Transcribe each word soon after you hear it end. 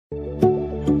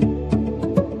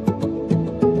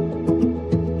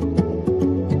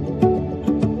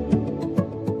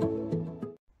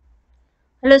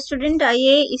Hello student,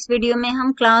 आइए इस video में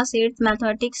हम क्लास 8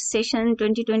 मैथमेटिक्स सेशन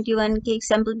 2021 के एक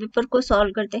सैम्पल पेपर को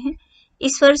सॉल्व करते हैं।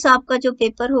 इस वर्ष आपका जो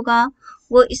पेपर होगा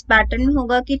वो इस पैटर्न में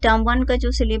होगा कि टर्म 1 का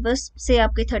जो सिलेबस से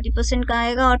आपके 30% का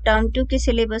आएगा और टर्म 2 के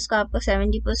सिलेबस का आपका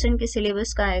 70% के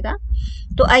सिलेबस का आएगा।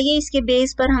 तो आइए इसके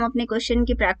बेस पर हम अपने क्वेश्चन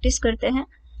की प्रैक्टिस करते हैं।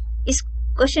 इस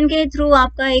क्वेश्चन के थ्रू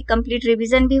आपका एक कंप्लीट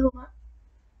रिविजन भी होगा।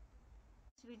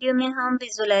 वीडियो में हम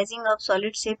विजुअलाइजिंग ऑफ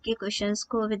सॉलिड शेप के क्वेश्चंस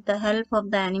को with the help of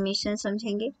the animation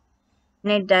समझेंगे।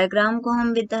 नेट डायग्राम को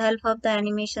हम with the help of the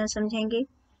animation समझेंगे।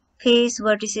 फेस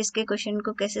वर्टिसेस के क्वेश्चन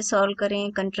को कैसे सॉल्व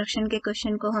करें, कंस्ट्रक्शन के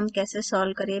क्वेश्चन को हम कैसे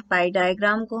सॉल्व करें, पाई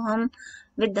डायग्राम को हम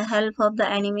with the help of the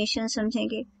animation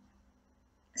समझेंगे।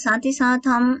 साथ ही साथ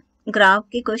हम ग्राफ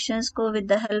के क्वेश्चंस को with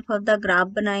the help of the graph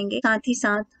बनाएंगे। साथ ही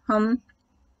साथ हम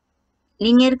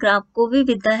लीनियर ग्राफ को भी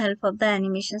with the help of the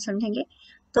animation समझेंगे।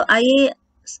 तो आइए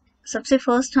सबसे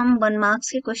फर्स्ट हम 1 मार्क्स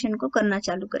के क्वेश्चन को करना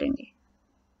चालू करेंगे।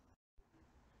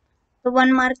 तो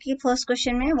 1 मार्क की फर्स्ट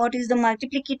क्वेश्चन में what is the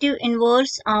multiplicative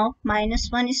inverse of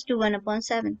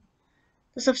 -1:1/7।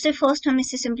 तो सबसे फर्स्ट हम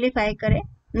इसे सिंप्लीफाई करें,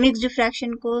 मिक्स्ड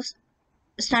फ्रैक्शन को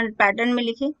स्टैंडर्ड पैटर्न में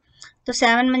लिखें। तो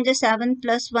 7 म्हणजे 7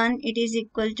 + 1 it is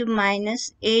equal to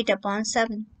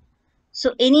 -8/7।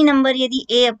 So any number यदि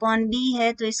a/b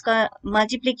है तो इसका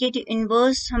मल्टीप्लिकेटिव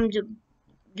इनवर्स हम जो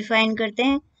डिफाइन करते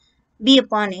हैं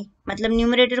b/a, मतलब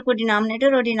न्यूमरेटर को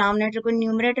डिनोमिनेटर और डिनोमिनेटर को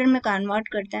न्यूमरेटर में कन्वर्ट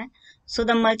करते हैं। So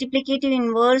the multiplicative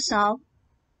inverse of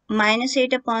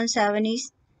 -8/7 is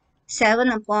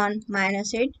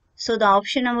 7/-8. So the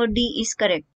option number D is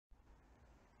correct.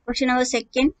 Question number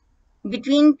second.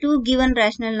 Between two given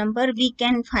rational number we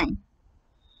can find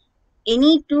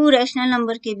any two rational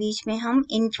number के बीच में हम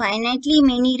infinitely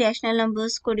many rational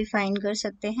numbers को define कर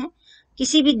सकते हैं।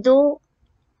 किसी भी दो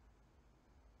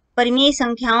परिमेय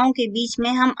संख्याओं के बीच में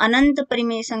हम अनंत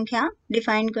परिमेय संख्या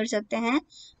डिफाइन कर सकते हैं,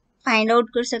 फाइंड आउट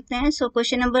कर सकते हैं। सो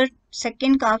क्वेश्चन नंबर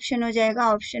सेकंड का ऑप्शन हो जाएगा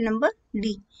option number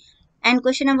D. And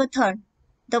question number third,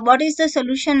 the what is the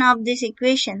solution of this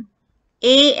equation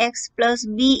ax +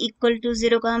 b =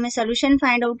 0 का हमें सॉल्यूशन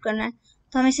फाइंड आउट करना है।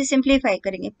 तो हम इसे सिंप्लीफाई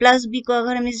करेंगे। प्लस b को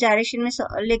अगर हम इस डायरेक्शन में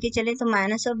लेके चले तो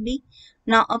 -b।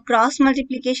 Now cross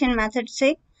multiplication method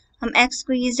से हम x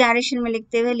को इस डायरेक्शन में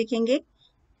लिखते हुए लिखेंगे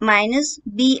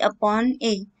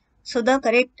 -b/a। So the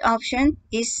correct option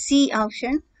is C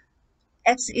option,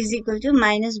 x is equal to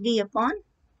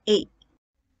 -b/a.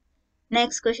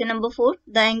 Next question number 4.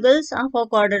 The angles of a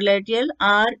quadrilateral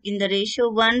are in the ratio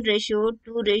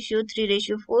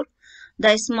 1:2:3:4.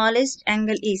 The smallest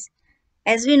angle is.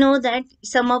 As we know that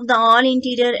sum of the all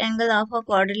interior angle of a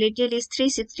quadrilateral is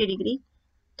 360 degree.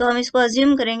 तो हम इसको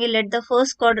assume करेंगे let the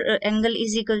first angle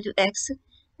is equal to x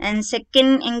and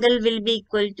second angle will be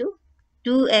equal to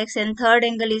 2x and third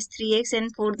angle is 3x and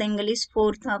fourth angle is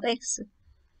 4th of x.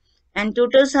 And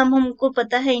total sum हमको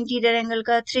पता है interior angle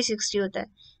का 360 होता है।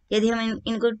 यदि हम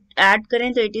इनको add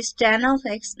करें तो it is tan of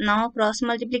x। Now cross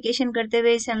multiplication करते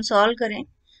हुए इसे हम सॉल्व करें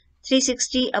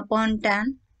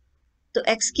 360/tan, तो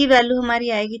x की वैल्यू हमारी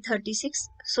आएगी 36।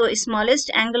 सो स्मॉलेस्ट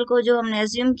एंगल को जो हमने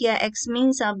अज्यूम किया x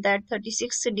means of that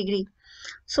 36 degree.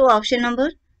 So option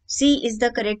number C is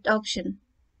the correct option.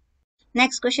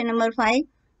 Next question number 5.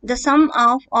 The some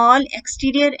of all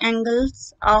exterior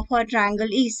angles of a triangle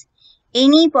is.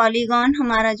 Any polygon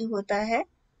हमारा जो होता है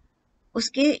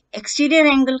उसके exterior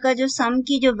angle का जो सम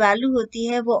की जो वैल्यू होती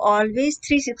है वो ऑलवेज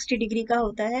 360 डिग्री का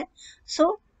होता है।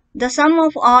 So the some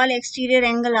of all exterior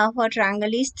angle of a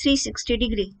triangle is 360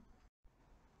 degree.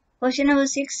 Question number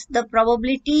 6. The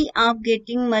probability of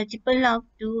getting multiple of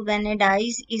 2 when A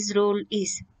dice is rolled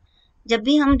is. जब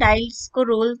भी हम डाइस को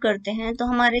रोल करते हैं तो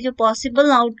हमारे जो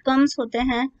पॉसिबल आउटकम्स होते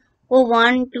हैं वो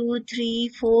 1, 2, 3,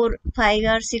 4, 5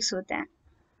 और 6 होते हैं।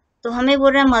 तो हमें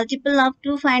बोल रहा है मल्टीपल ऑफ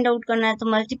 2 फाइंड आउट करना है। तो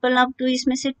मल्टीपल ऑफ 2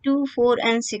 इसमें से 2, 4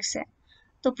 एंड 6 है।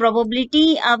 तो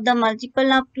probability of the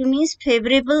multiple of 2 means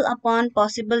favourable upon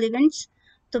possible events.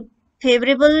 तो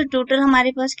फेवरेबल टोटल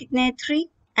हमारे पास कितने हैं 3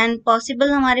 एंड पॉसिबल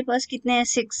हमारे पास कितने हैं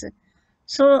 6।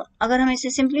 सो अगर हम इसे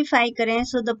सिंप्लीफाई करें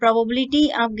so the probability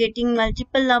of getting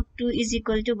multiple of 2 is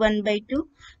equal to 1/2।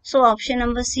 So option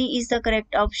number C is the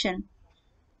correct option.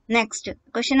 Next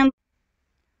question number,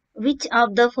 Which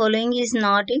of the following is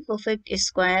not a perfect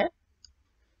square?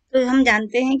 तो हम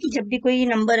जानते हैं कि जब भी कोई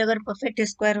number अगर perfect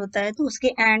square होता है तो उसके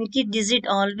एंड की डिजिट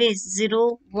ऑलवेज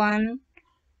 0, 1,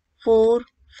 4,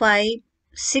 5,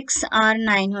 6 और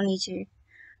 9 होनी चाहिए।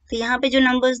 तो यहाँ पे जो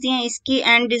नंबर्स दिए हैं इसकी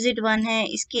एंड डिजिट 1 है,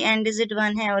 इसकी एंड डिजिट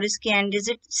 1 है और इसकी एंड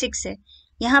डिजिट 6 है।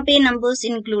 यहाँ पे नंबर्स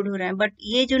इंक्लूड हो रहे हैं, बट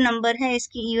ये जो नंबर है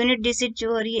इसकी यूनिट डिजिट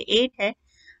जो हो रही है 8 है।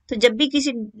 तो जब भी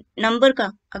किसी नंबर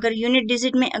का अगर यूनिट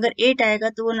डिजिट में अगर 8 आएगा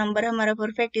तो वो नंबर हमारा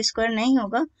परफेक्ट स्क्वायर नहीं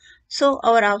होगा। So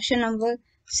our option number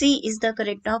C is the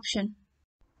correct option.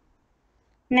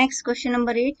 Next question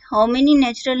number 8. How many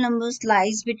natural numbers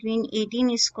lies between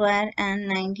 18 square and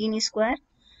 19 square?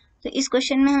 तो इस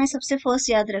क्वेश्चन में हमें सबसे फर्स्ट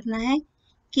याद रखना है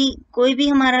कि कोई भी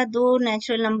हमारा दो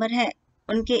नेचुरल नंबर है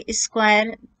उनके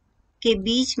स्क्वायर के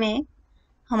बीच में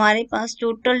हमारे पास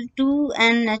टोटल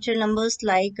 2n नेचुरल नंबर्स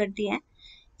लाई करती हैं.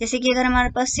 जैसे कि अगर हमारे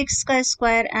पास 6 का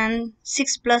square and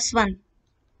 6 plus 1,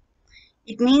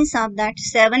 it means of that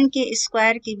 7 के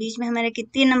स्क्वायर के बीच में हमारे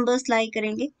कितने नंबर्स लाई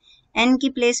करेंगे. n की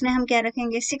प्लेस में हम क्या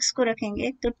रखेंगे, 6 को रखेंगे.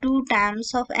 तो 2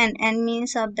 times of n, n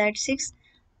means of that 6,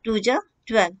 2 जा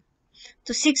 12.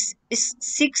 तो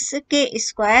 6 के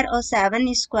स्क्वायर और 7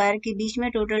 स्क्वायर के बीच में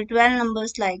टोटल 12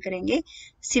 नंबर्स लाई करेंगे.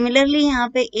 सिमिलरली यहाँ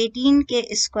पे 18 के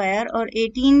स्क्वायर और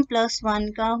 18 प्लस 1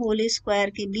 का होल स्क्वायर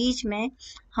के बीच में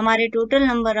हमारे total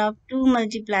number of 2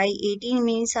 multiply 18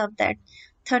 means of that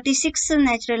 36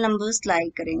 natural numbers लाई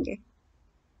करेंगे.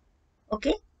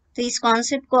 ओके, तो इस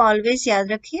कॉन्सेप्ट को ऑलवेज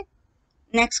याद रखिए.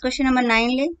 नेक्स्ट क्वेश्चन नंबर 9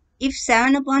 ले. If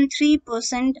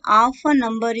 7/3% of a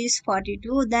number is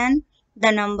 42, then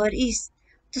the number is.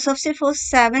 तो सबसे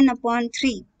first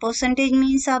 7/3 percentage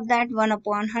means of that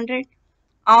 1/100.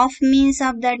 Of means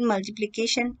of that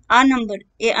multiplication. Uh number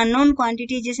A unknown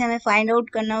quantity जिसे हमें फाइंड आउट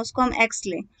करना है उसको हम x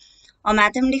लें. और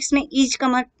मैथमेटिक्स में ईच का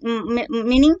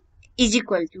मीनिंग इज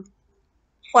इक्वल टू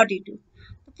 42.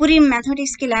 तो पूरी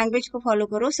मैथमेटिक्स की लैंग्वेज को फॉलो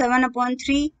करो.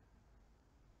 7/3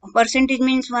 percentage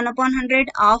means 1/100.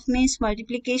 Of means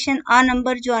multiplication. Uh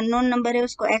number जो अननोन नंबर है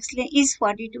उसको x लें, is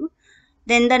 42.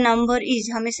 Then the number is,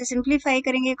 हम इसे सिंप्लीफाई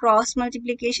करेंगे क्रॉस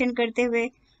मल्टीप्लीकेशन करते हुए.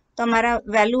 तो हमारा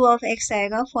वैल्यू ऑफ x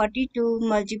आएगा 42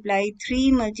 multiply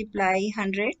 3 multiply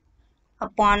 100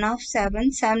 upon of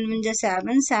 7. 7 1 is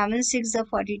 7, 7 6 is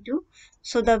 42.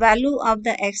 So the value of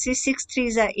the x is 6 3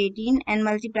 is 18 and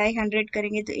multiply 100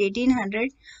 करेंगे तो 1800.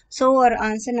 So our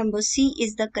answer number C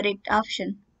is the correct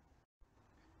option.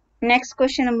 Next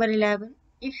question number 11.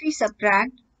 If we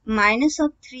subtract minus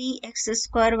of 3x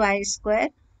square y square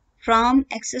from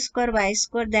x square y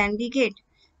square then we get.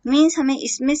 Means हमें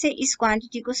इसमें से इस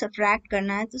quantity को subtract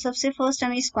करना है. तो सबसे first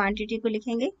हम इस क्वांटिटी को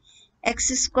लिखेंगे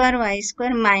x square Y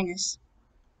square minus,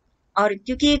 और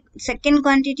क्योंकि सेकेंड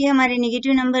क्वांटिटी हमारे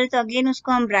नेगेटिव नंबर है तो अगेन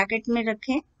उसको हम ब्रैकेट में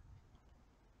रखें.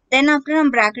 देन आफ्टर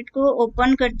हम ब्रैकेट को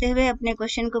ओपन करते हुए अपने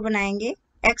क्वेश्चन को बनाएंगे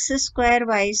x square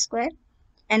Y square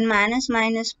and minus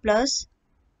minus plus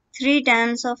 3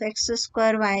 times of x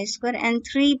square Y square and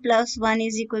 3 plus 1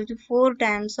 is equal to 4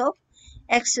 times of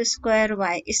x square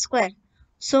Y square.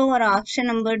 So our option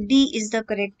number D is the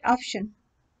correct option.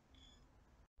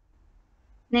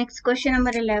 Next question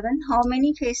number 11. How many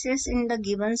faces in the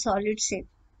given solid shape?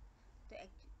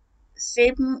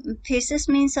 Shape faces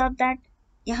means of that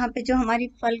यहाँ पे जो हमारी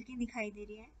फल की दिखाई दे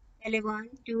रही है, पहले 1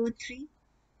 2 3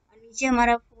 और नीचे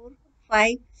हमारा 4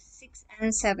 5 6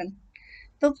 एंड 7.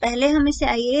 तो पहले हम इसे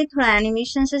आइए थोड़ा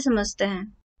एनिमेशन से समझते हैं.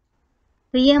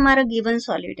 तो ये हमारा गिवन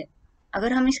सॉलिड है.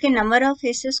 अगर हम इसके नंबर ऑफ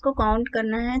फेसेस को काउंट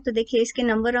करना है तो देखिए इसके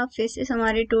नंबर ऑफ फेसेस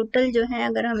हमारे टोटल जो है,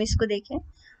 अगर हम इसको देखें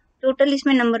टोटल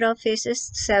इसमें नंबर ऑफ फेसेस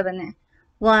 7 है.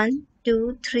 1 2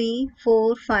 3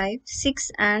 4 5 6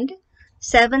 and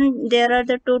 7. There are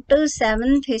the total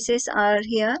 7 faces are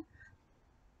here.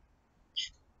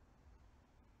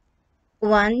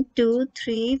 1 2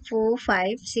 3 4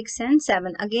 5 6 and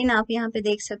 7. Again आप यहाँ पे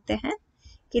देख सकते हैं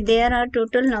कि there are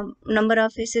total number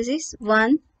of faces is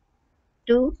 1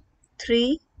 2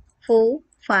 3 4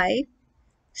 5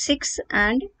 6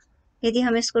 and यदि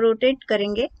हम इसको रोटेट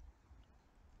करेंगे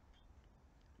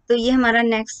तो ये हमारा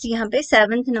नेक्स्ट यहाँ पे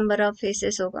 7th नंबर ऑफ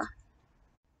फेसेस होगा.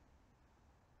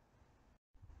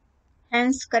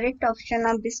 Hence correct option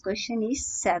of this question is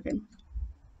 7.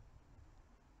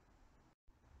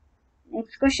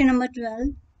 Next question number 12.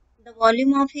 The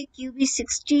volume of a cube is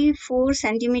 64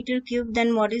 centimeter cube.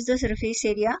 Then what is the surface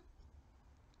area?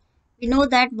 We know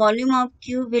that volume of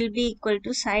cube will be equal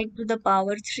to side to the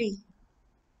power 3.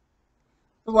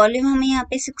 तो volume हमें यहाँ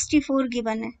पे 64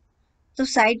 given है, तो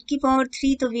side की power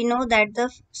 3. तो we know that the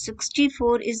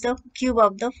 64 is the cube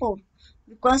of the 4.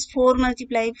 Because 4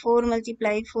 multiply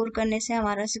 4 करने से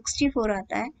हमारा 64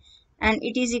 आता है and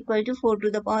it is equal to 4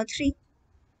 to the power 3.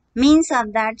 Means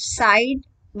of that side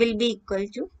will be equal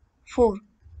to 4.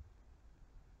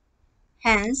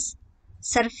 Hence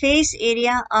surface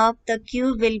area of the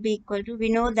cube will be equal to, we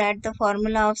know that the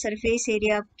formula of surface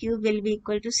area of cube will be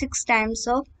equal to 6 times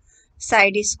of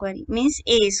side square means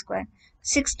a square.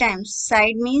 6 times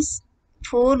side means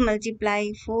 4 multiply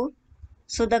 4.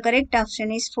 So the correct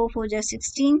option is 4 4 is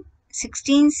 16,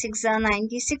 16 6 are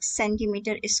 96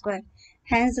 centimeter square.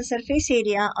 Hence the surface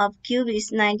area of cube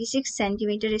is 96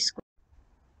 centimeter square.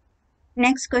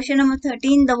 Next question number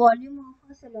 13. The volume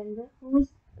of a cylinder whose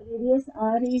radius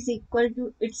r is equal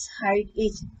to its height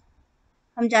is.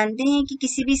 हम जानते हैं कि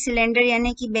किसी भी cylinder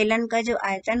यानी कि बेलन का जो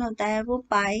आयतन होता है वो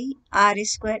पाई आर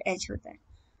स्क्वायर एच होता है।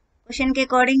 क्वेश्चन के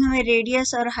अकॉर्डिंग हमें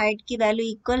रेडियस और हाइट की वैल्यू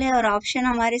इक्वल है और ऑप्शन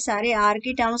हमारे सारे आर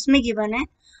के टर्म्स में गिवन है।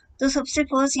 तो सबसे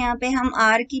फर्स्ट यहाँ पे हम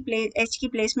आर की प्लेस एच की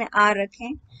प्लेस में आर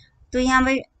रखें, तो यहाँ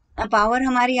पे पावर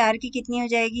हमारी आर की कितनी हो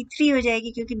जाएगी, 3 हो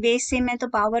जाएगी, क्योंकि बेस सेम है तो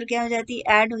पावर क्या हो जाती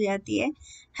है, ऐड हो जाती है।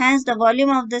 Hence the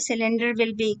volume of the cylinder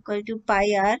will be equal to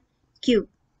pi are cube.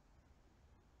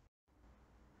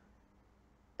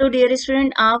 तो डियर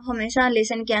स्टूडेंट, आप हमेशा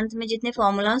लेसन के अंत में जितने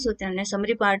फॉर्मूलाज होते हैं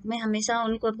समरी पार्ट में हमेशा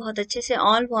उनको बहुत अच्छे से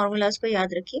ऑल फॉर्मूलाज को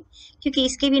याद रखिए, क्योंकि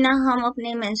इसके बिना हम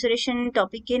अपने मेंसुरेशन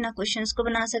टॉपिक के ना क्वेश्चंस को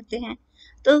बना सकते हैं।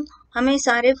 तो हमें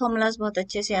सारे फॉर्मूलाज बहुत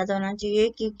अच्छे से याद होना चाहिए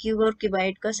कि क्यूब और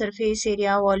क्यूबाइड का surface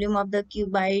area, volume of the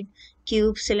cuboid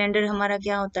cube, cylinder हमारा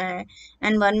क्या होता है,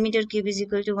 and 1 metre cube is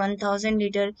equal to 1000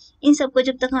 litre. इन सबको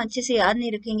जब तक हम अच्छे से याद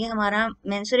नहीं रखेंगे हमारा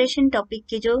मेंसुरेशन टॉपिक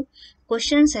के जो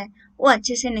क्वेश्चंस है वो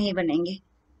अच्छे से नहीं बनेंगे।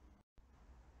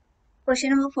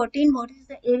 Question number 14. What is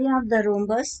the area of the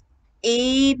rhombus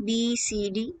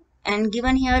ABCD and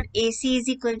given here AC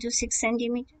is equal to 6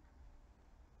 centimeter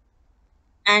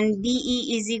and BE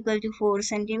is equal to 4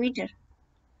 centimeter.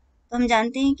 तो हम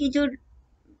जानते हैं कि जो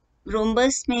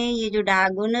रोम्बस में ये जो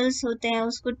डायगोनल्स होते हैं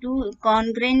उसको टू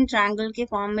कॉन्ग्रेंट ट्रायंगल के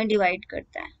फॉर्म में डिवाइड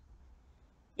करता है।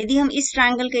 यदि हम इस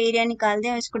ट्रायंगल का एरिया निकाल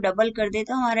दें और इसको डबल कर दें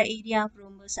तो हमारा एरिया ऑफ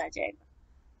रोम्बस आ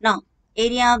जाएगा। Now,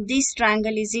 area of this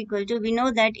triangle is equal to, we know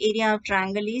that area of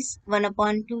triangle is 1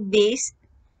 upon 2 base.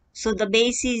 So the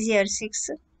base is here 6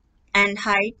 and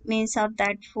height means of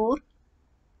that 4.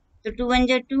 So 2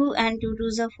 1 are 2 and 2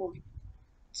 2 are 4.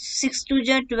 6 2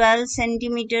 are 12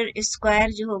 centimetre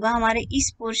square जो होगा हमारे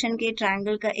इस portion के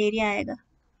triangle का area आएगा।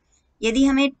 यदि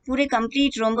हमें पूरे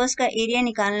कंप्लीट रोम्बस का एरिया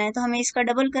निकालना है तो हमें इसका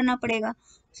डबल करना पड़ेगा।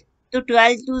 तो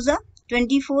 12 2 are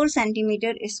 24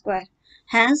 centimeter square.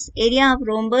 Hence, area of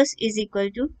rhombus is equal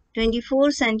to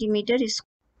 24 centimeter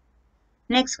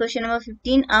square. Next question number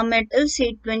 15. A metal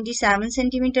sheet 27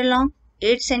 centimeter long,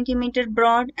 8 centimeter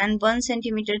broad and 1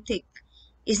 centimeter thick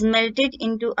is melted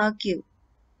into a cube.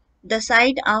 The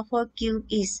side of a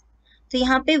cube is. तो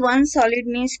यहाँ पे one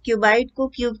solid means cuboid को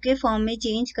cube के form में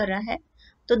change कर रहा है,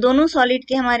 तो दोनों सॉलिड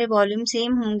के हमारे वॉल्यूम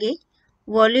सेम होंगे।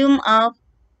 Volume of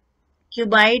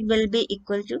cuboid will be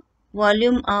equal to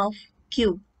volume of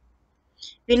cube.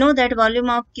 We know that volume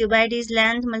of cuboid is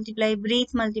length multiply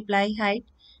breadth multiply height,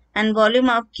 and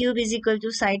volume of cube is equal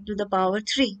to side to the power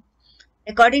 3.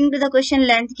 According to the question,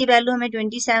 length की value हमें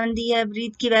 27 दी है,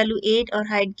 breadth की value 8 और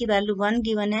height की value 1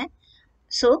 given है।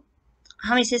 So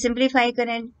हम इसे simplify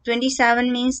करें,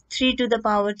 27 means 3 to the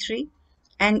power 3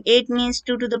 and 8 means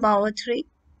 2 to the power 3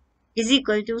 is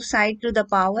equal to side to the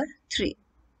power 3.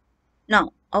 Now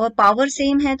और पावर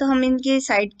सेम है तो हम इनके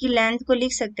साइड की लेंथ को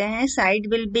लिख सकते हैं, side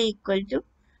will be equal to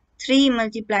 3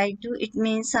 multiply 2, it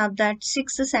means of that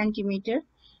 6 centimetre.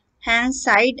 Hence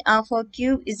side of a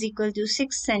cube is equal to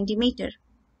 6 centimetre.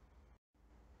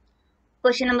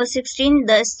 Question number 16.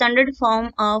 The standard form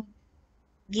of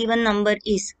given number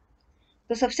is.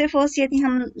 तो सबसे first यदि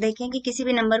हम देखें कि किसी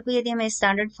भी नंबर को यदि हमें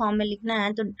स्टैंडर्ड फॉर्म में लिखना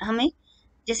है तो हमें,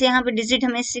 जैसे यहाँ पे डिजिट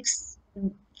हमें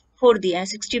 4 दिया है,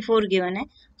 64 गिवन है,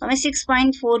 तो हमें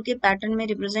 6.4 के पैटर्न में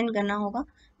रिप्रेजेंट करना होगा।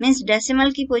 मीन्स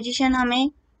डेसिमल की पोजीशन हमें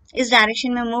इस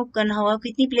डायरेक्शन में मूव करना होगा।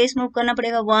 कितनी प्लेस मूव करना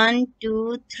पड़ेगा, 1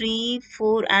 2 3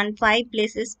 4 एंड 5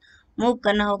 प्लेसेस मूव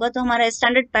करना होगा। तो हमारा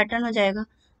स्टैंडर्ड पैटर्न हो जाएगा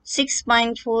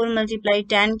 6.4 मल्टीप्लाई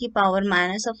 10 की पावर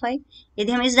माइनस ऑफ 5।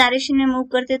 यदि हम इस डायरेक्शन में मूव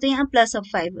करते तो यहाँ प्लस ऑफ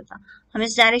 5 होता। हम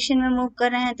इस डायरेक्शन में मूव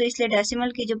कर रहे हैं तो इसलिए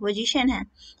डेसिमल की जो पोजीशन है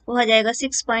वो हो जाएगा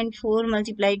 6.4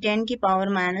 मल्टीप्लाई 10 की power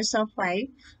minus of 5.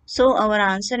 So our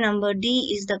answer number D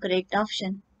is the correct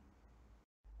option.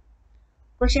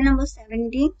 Question number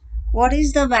 17. What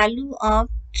is the value of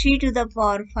 3 to the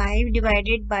power 5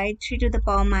 divided by 3 to the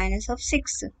power minus of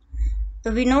 6?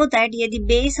 तो we know that यदि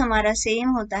base हमारा same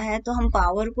होता है तो हम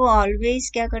power को always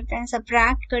क्या करते हैं,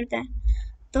 सब्ट्रैक्ट करते हैं।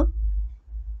 तो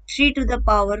 3 to the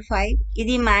power 5,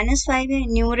 यदि -5 है,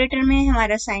 न्यूमरेटर में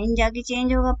हमारा साइन जाके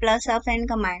चेंज होगा, प्लस ऑफ n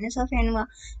का माइनस ऑफ n हुआ।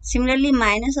 सिमिलरली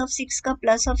माइनस ऑफ 6 का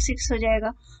प्लस ऑफ 6 हो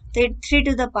जाएगा। तो 3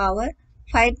 to the power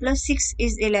 5 plus 6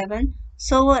 is 11.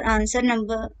 So our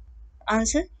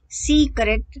answer C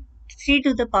correct, 3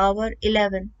 to the power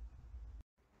 11.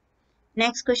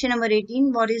 Next question number 18.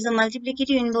 What is the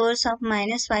multiplicative inverse of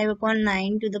 -5 upon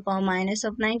 9 to the power minus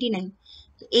of 99?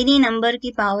 तो any number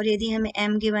की power यदि हमें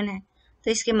m given है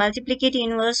तो इसके multiplicative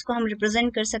inverse को हम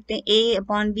represent कर सकते हैं a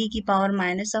अपॉन b की पावर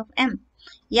माइनस ऑफ m,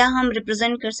 या हम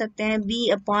रिप्रेजेंट कर सकते हैं b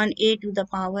upon a to the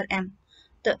power m।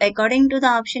 तो अकॉर्डिंग टू द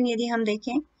ऑप्शन यदि हम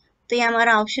देखें तो ये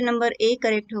हमारा ऑप्शन नंबर ए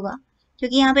करेक्ट होगा,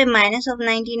 क्योंकि यहाँ पे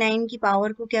 -99 की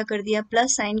पावर को क्या कर दिया,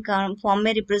 प्लस साइन का फॉर्म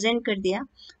में रिप्रेजेंट कर दिया।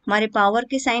 हमारे पावर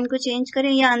के साइन को चेंज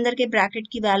करें या अंदर के ब्रैकेट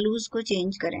की वैल्यूज को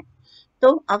चेंज करें।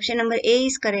 तो option number A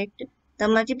is correct. The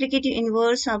multiplicative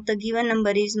inverse of the given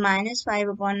number is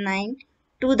 -5/9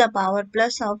 to the power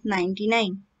plus of 99.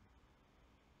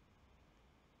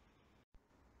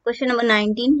 Question number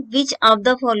 19. Which of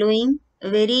the following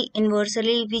vary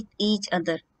inversely with each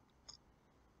other?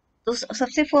 तो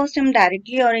सबसे first हम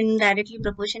directly और indirectly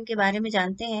proportion के बारे में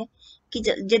जानते हैं कि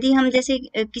यदि हम जैसे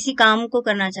किसी काम को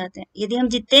करना चाहते हैं, यदि हम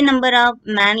जितने नंबर ऑफ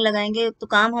मैन लगाएंगे तो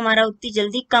काम हमारा उतनी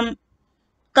जल्दी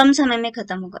कम समय में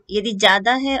खत्म होगा। यदि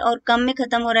ज्यादा है और कम में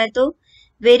खत्म हो रहा है तो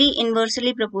वेरी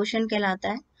इनवर्सली प्रोपोर्शन कहलाता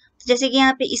है। तो जैसे कि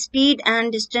यहाँ पे स्पीड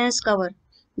एंड डिस्टेंस कवर,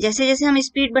 जैसे जैसे हम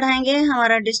स्पीड बढ़ाएंगे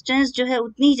हमारा डिस्टेंस जो है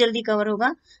उतनी ही जल्दी कवर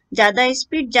होगा। ज्यादा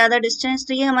स्पीड ज्यादा डिस्टेंस,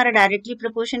 तो ये हमारा डायरेक्टली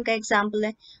प्रोपोर्शन का एग्जाम्पल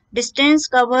है। Distance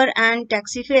cover and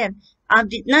taxi fare, आप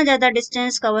जितना ज्यादा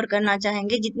डिस्टेंस कवर करना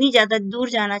चाहेंगे, जितनी ज्यादा दूर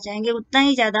जाना चाहेंगे, उतना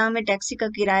ही ज्यादा हमें टैक्सी का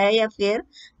किराया या फेयर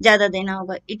ज्यादा देना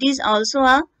होगा। It is also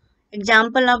a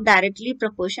example of directly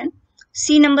proportion.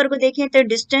 C number को देखें तो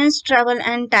distance travel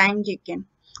and time taken,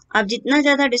 आप जितना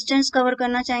ज्यादा डिस्टेंस कवर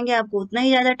करना चाहेंगे आपको उतना ही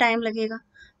ज्यादा टाइम लगेगा।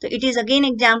 तो it is again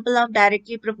example of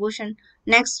directly proportion.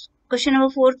 Next question number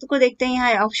 4 को देखते हैं।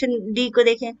 यहाँ ऑप्शन डी को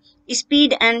देखें,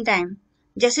 स्पीड एंड टाइम,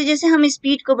 जैसे जैसे हम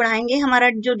स्पीड को बढ़ाएंगे हमारा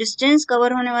जो डिस्टेंस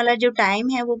कवर होने वाला जो टाइम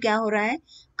है वो क्या हो रहा है,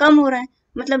 कम हो रहा है,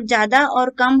 मतलब ज्यादा और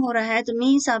कम हो रहा है। तो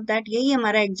मीन्स ऑफ दैट यही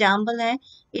हमारा एग्जाम्पल है।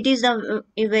 It is the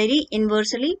very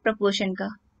inversely proportion का।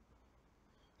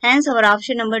 Hence our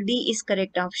option number D is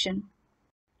correct option.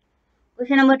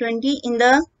 Question number 20. In the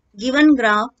given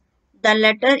graph, the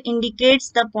letter indicates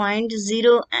the point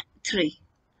 0 and 3.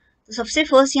 तो सबसे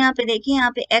फर्स्ट यहाँ पे देखिए,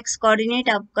 यहाँ पे x कोऑर्डिनेट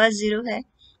आपका 0 है।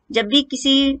 जब भी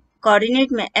किसी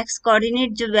कोऑर्डिनेट में x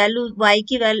कोऑर्डिनेट जो वैल्यू y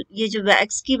की वैल्यू, ये जो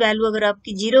x की वैल्यू अगर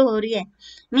आपकी 0 हो रही है,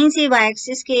 मीन्स ये y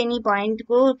एक्सिस के एनी पॉइंट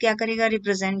को क्या करेगा,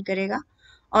 रिप्रेजेंट करेगा।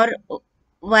 और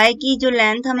y की जो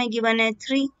लेंथ हमें गिवन है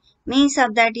 3, मीन्स ऑफ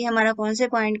दैट ये हमारा कौन से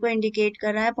पॉइंट को इंडिकेट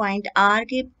कर रहा है, पॉइंट R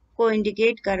के को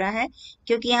इंडिकेट कर रहा है,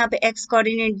 क्योंकि यहाँ पे x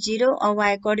कोऑर्डिनेट 0 और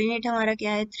y कोऑर्डिनेट हमारा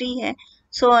क्या है, 3 है।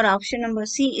 सो और option number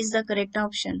C is the correct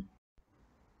option.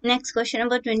 Next question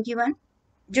number 21,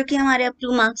 जो कि हमारे अब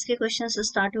 2 मार्क्स के क्वेश्चन से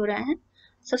स्टार्ट हो रहे हैं।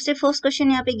 सबसे फर्स्ट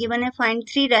क्वेश्चन यहाँ पे गिवन है, find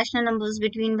 3 rational numbers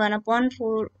between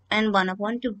 1/4 and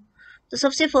 1/2। तो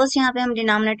सबसे फर्स्ट यहाँ पे हम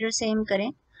डिनोमिनेटर सेम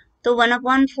करें, तो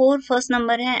 1/4 फर्स्ट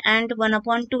नंबर है एंड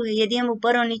 1/2 है। यदि हम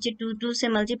ऊपर और नीचे 2 से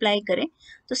मल्टीप्लाई करें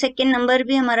तो सेकेंड नंबर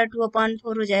भी हमारा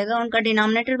 2/4 हो जाएगा, उनका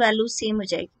डिनोमिनेटर वैल्यू सेम हो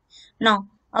जाएगी। नाउ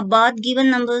अब बात गिवन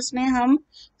नंबर्स में हम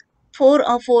 4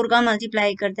 और 4 का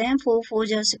मल्टीप्लाई करते हैं। 4 4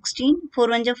 जा 16, 4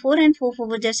 1 जा 4 एंड 4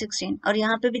 4 जा 16। और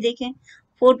यहाँ पे भी देखें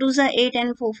 4 2 जा 8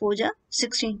 एंड 4 4 जा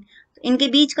 16। तो इनके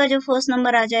बीच का जो फर्स्ट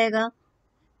नंबर आ जाएगा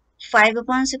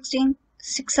 5/16,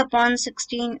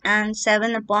 6/16 एंड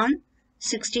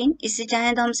 7/16। इससे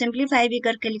चाहें तो हम सिंप्लीफाई भी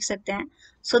करके लिख सकते हैं।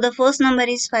 So the first number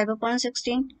is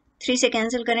 5/16, 3 से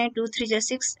कैंसिल करें, 2 3 जा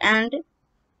 6 एंड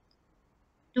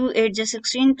 2 8 जा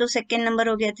 16। तो सेकेंड नंबर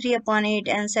हो गया 3/8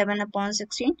 and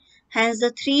 7/16। Hence the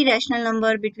 3 rational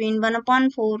number between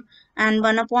 1/4 and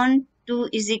 1/2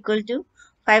 is equal to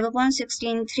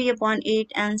 5/16,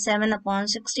 3/8 and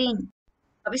 7/16.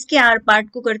 अब इसके आर पार्ट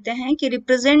को करते हैं कि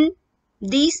represent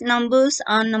these numbers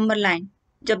on number line.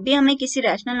 जब भी हमें किसी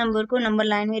रैशनल नंबर को नंबर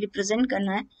लाइन में रिप्रेजेंट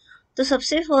करना है तो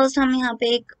सबसे फर्स्ट हम यहाँ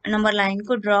पे एक नंबर लाइन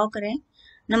को ड्रॉ करें।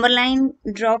 नंबर लाइन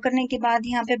ड्रॉ करने के बाद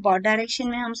यहाँ पे बॉड डायरेक्शन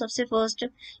में हम सबसे फर्स्ट,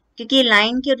 क्योंकि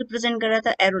लाइन के रिप्रेजेंट कर रहा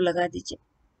था, एरो लगा दीजिए।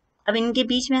 अब इनके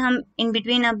बीच में हम इन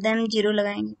बिटवीन ऑफ देम 0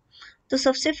 लगाएंगे। तो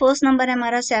सबसे फर्स्ट नंबर है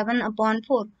हमारा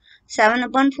 7/4।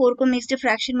 7/4 को मिक्स्ड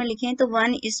फ्रैक्शन में लिखें तो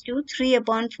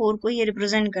 1:3/4 को ये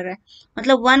रिप्रेजेंट कर रहा है,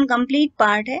 मतलब 1 कंप्लीट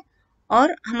पार्ट है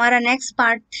और हमारा नेक्स्ट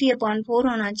पार्ट 3/4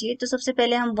 होना चाहिए। तो सबसे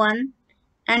पहले हम 1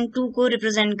 एंड 2 को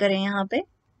रिप्रेजेंट करें यहाँ पे,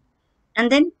 एंड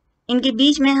देन इनके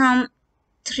बीच में हम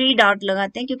 3 डॉट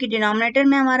लगाते हैं, क्योंकि डिनोमिनेटर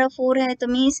में हमारा 4 है तो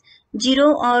मीन्स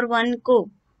 0 और 1 को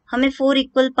हमें 4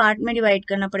 इक्वल पार्ट में डिवाइड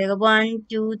करना पड़ेगा, 1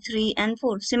 2 3 एंड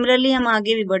 4। सिमिलरली हम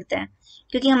आगे भी बढ़ते हैं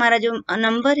क्योंकि हमारा जो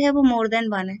नंबर है वो मोर देन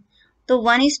 1 है। तो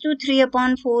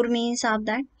 1:3/4 मीन्स ऑफ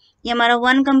दैट ये हमारा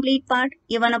 1 कंप्लीट पार्ट,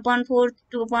 ये 1/4,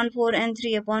 2/4 एंड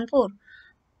 3/4।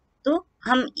 तो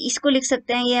हम इसको लिख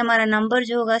सकते हैं, ये हमारा नंबर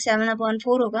जो होगा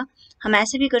 7/4 होगा। हम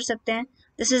ऐसे भी कर सकते हैं,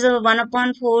 this is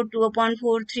 1/4,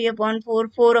 2/4, 3/4,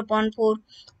 4/4,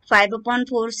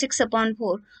 5/4,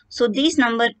 6/4। So this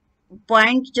number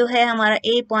point जो है हमारा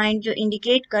ए पॉइंट जो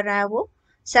इंडिकेट कर रहा है वो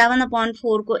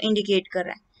 7/4 को इंडिकेट कर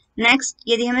रहा है। नेक्स्ट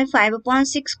यदि हमें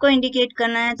 5/6 को इंडिकेट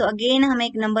करना है तो अगेन हम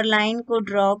एक नंबर लाइन को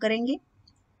ड्रॉ करेंगे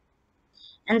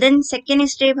एंड देन सेकेंड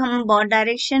स्टेप हम बॉड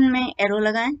डायरेक्शन में एरो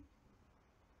लगाएं।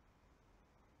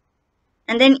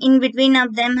 And then in between of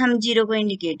them हम 0 को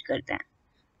इंडिकेट करते हैं।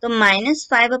 तो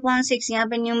 -5/6 यहाँ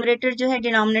पे न्यूमरेटर जो है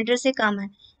डिनोमिनेटर से कम है,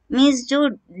 मीन्स जो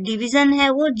डिवीजन है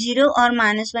वो 0 और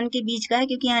 -1 के बीच का है,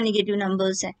 क्योंकि यहाँ निगेटिव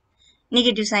नंबर्स है,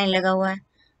 निगेटिव साइन लगा हुआ है।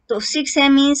 तो 6 है,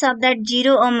 मीन्स ऑफ दैट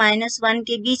 0 और -1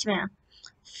 के बीच में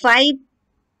 5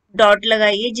 डॉट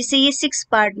लगाइए, जिससे ये 6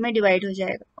 पार्ट में डिवाइड हो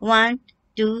जाएगा, 1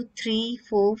 2 3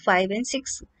 4 5 एंड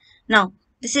 6। Now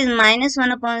this is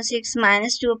 -1/6,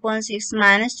 -2/6,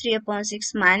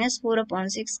 -3/6,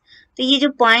 -4/6। तो ये जो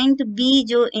पॉइंट बी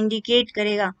जो इंडिकेट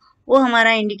करेगा वो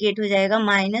हमारा इंडिकेट हो जाएगा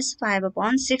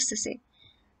 -5/6 से।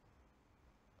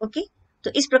 ओके,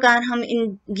 तो इस प्रकार हम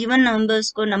इन गिवन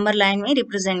नंबर्स को नंबर लाइन में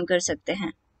रिप्रेजेंट कर सकते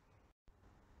हैं।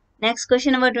 नेक्स्ट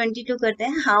क्वेश्चन नंबर 22 करते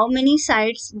हैं। How many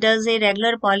sides does a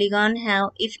regular polygon have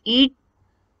if each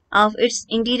of its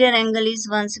interior angle is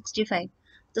 165।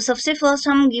 तो सबसे फर्स्ट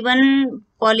हम गिवन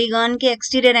पॉलीगॉन के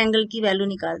एक्सटीरियर एंगल की वैल्यू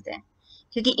निकालते हैं,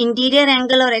 क्योंकि इंटीरियर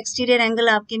एंगल और एक्सटीरियर एंगल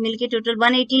आपके मिलके टोटल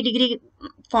 180 डिग्री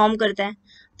फॉर्म करता है।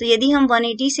 तो यदि हम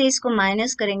 180 से इसको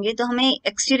माइनस करेंगे तो हमें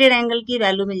एक्सटीरियर एंगल की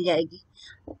वैल्यू मिल जाएगी,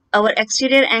 और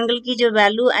एक्सटीरियर एंगल की जो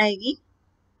वैल्यू आएगी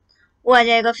वो आ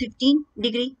जाएगा 15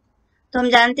 डिग्री। तो हम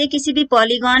जानते हैं किसी भी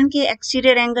पॉलीगॉन के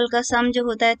एक्सटीरियर एंगल का सम जो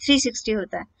होता है 360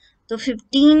 होता है, तो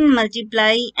 15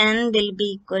 multiply n will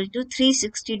be equal to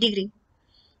 360 degree.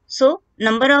 So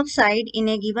number of side in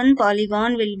A given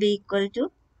polygon will be equal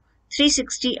to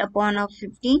 360 upon of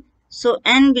 15, so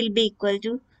n will be equal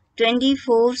to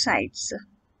 24 sides.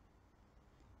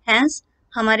 Hence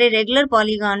हमारे regular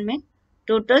polygon में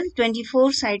total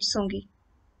 24 sides होंगी।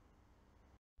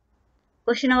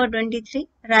 Question number 23.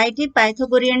 Write a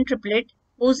Pythagorean triplet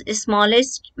whose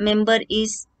smallest member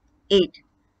is 8.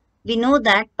 We know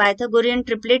that Pythagorean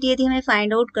triplet यदि हमें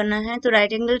find out करना है तो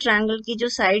right angle triangle की जो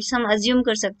sides हम assume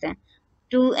कर सकते हैं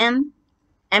 2m,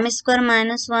 m square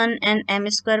minus 1 and m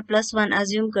square plus 1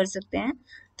 assume कर सकते हैं।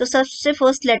 तो सबसे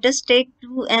first let us take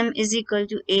 2m is equal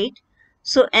to 8.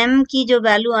 So m की जो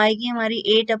value आएगी हमारी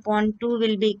 8 upon 2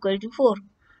 will be equal to 4.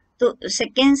 तो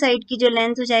सेकेंड साइड की जो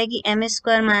लेंथ हो जाएगी एम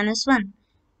स्क्वायर माइनस 1,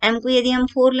 एम को यदि हम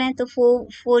 4 लें तो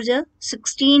 4 जो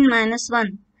 16 माइनस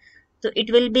 1, तो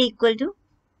it will be equal to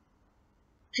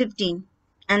 15।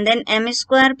 And then M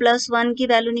square plus 1 की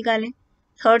वैल्यू निकालें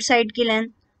थर्ड साइड की लेंथ,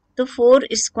 तो 4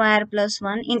 स्क्वायर प्लस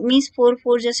 1, इट मीन्स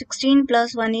 4 जो 16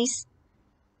 plus 1 is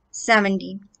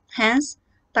 17। Hence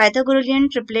Pythagorean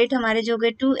triplet हमारे जो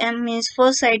गए 2m मीन्स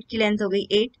फर्स्ट साइड की लेंथ हो गई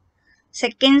 8,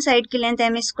 सेकेंड साइड की length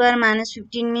M square minus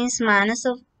 15 means minus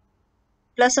of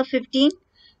plus of 15,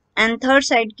 and third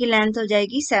side की लेंथ हो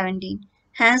जाएगी 17।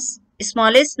 हैंस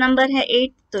स्मॉलेस्ट नंबर है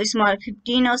 8, तो स्मॉल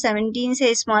 15 और 17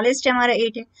 से स्मॉलेस्ट हमारा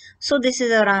 8 है। So this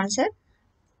is our answer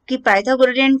कि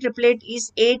पाइथागोरियन ट्रिपलेट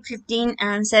इज 8, 15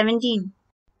 एंड 17।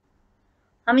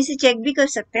 हम इसे चेक भी कर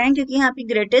सकते हैं, क्योंकि यहाँ पे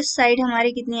ग्रेटेस्ट साइड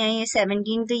हमारी कितनी आई है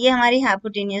 17, तो ये हमारी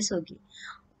हाइपोटेनियस होगी।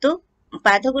 तो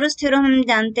पाइथागोरस थ्योरम हम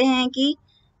जानते हैं कि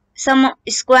sum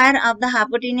square of the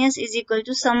hypotenuse is equal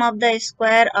to sum of the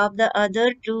square of the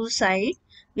other two sides.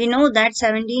 We know that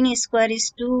 17 square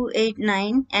is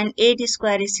 289 and 8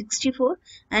 square is 64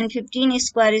 and 15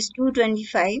 square is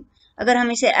 225. अगर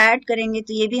हम इसे add करेंगे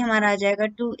तो ये भी हमारा आ जाएगा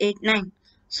 289.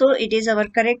 So it is our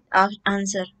correct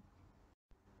answer.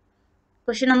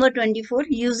 Question number 24.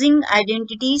 Using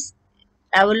identities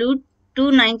evolute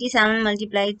 297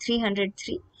 multiply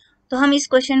 303. तो हम इस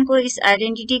क्वेश्चन को इस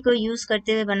आइडेंटिटी को यूज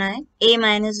करते हुए बनाए a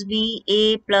minus B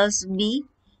a plus B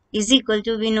is equal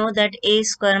to we know that a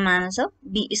square minus of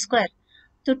b square.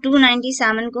 तो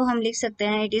 297 को हम लिख सकते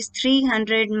हैं it is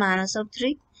 300 minus of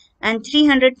 3, and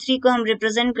 303 को हम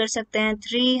रिप्रेजेंट कर सकते हैं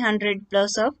 300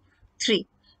 प्लस ऑफ 3,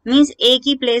 मीन्स a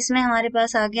की प्लेस में हमारे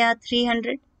पास आ गया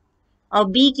 300 और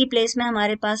b की प्लेस में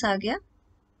हमारे पास आ गया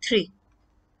 3।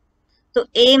 तो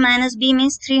a minus B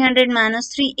means 300 minus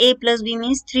 3, a plus B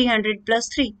means 300 plus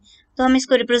 3। तो हम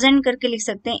इसको रिप्रेजेंट करके लिख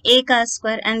सकते हैं a का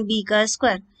स्क्वायर एंड b का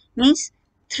square, means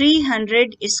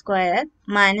 300 square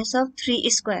minus of 3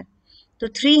 square. तो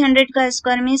 300 का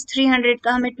स्क्वायर मीन्स 300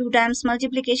 का हमें 2 टाइम्स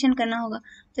मल्टीप्लीकेशन करना होगा,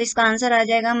 तो इसका आंसर आ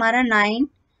जाएगा हमारा 9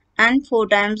 एंड 4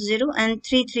 टाइम्स 0 एंड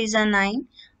 3 3 9।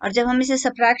 और जब हम इसे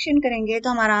सब्ट्रैक्शन करेंगे तो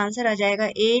हमारा आंसर आ जाएगा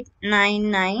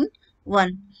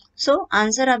 8991। So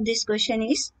answer of this question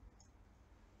is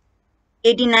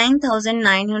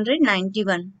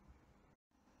 89,991।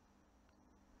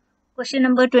 Question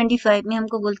number 25 में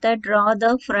हमको बोलता है draw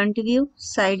the front view,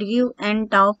 side view and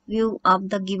top view of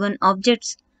the given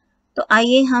objects. तो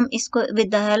आइए हम इसको with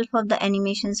the help of the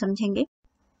animation समझेंगे।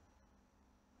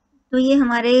 तो ये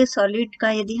हमारे सॉलिड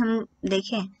का यदि हम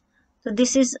देखें तो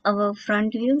this is our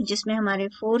front view, जिसमें हमारे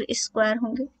 4 स्क्वायर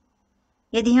होंगे,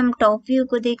 यदि हम टॉप व्यू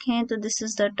को देखें तो this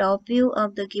is the top view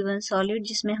of the given solid,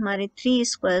 जिसमें हमारे 3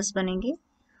 स्क्वायर्स बनेंगे।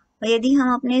 और यदि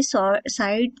हम अपने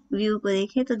साइड व्यू को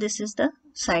देखें तो this is the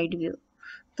side view.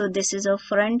 तो this is a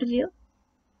front view,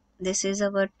 this is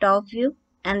our top view,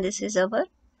 and this is our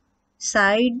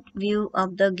side view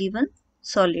of the given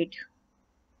solid.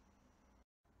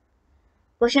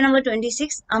 Question number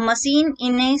 26. A machine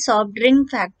in a soft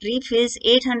drink factory fills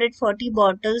 840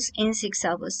 bottles in 6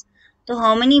 hours. तो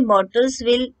how many bottles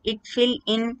will it fill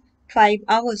in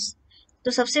 5 hours?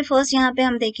 तो सबसे first यहाँ पे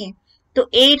हम देखें तो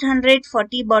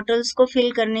 840 bottles को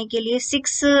fill करने के लिए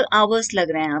 6 आवर्स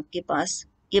लग रहे हैं आपके पास।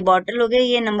 ये बॉटल हो गए,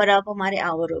 ये नंबर ऑफ हमारे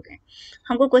आवर हो गए।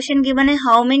 हमको क्वेश्चन गिवन है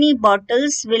how many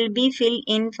bottles will be fill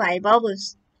in 5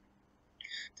 hours.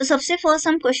 तो सबसे फर्स्ट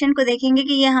हम क्वेश्चन को देखेंगे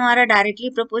कि ये हमारा डायरेक्टली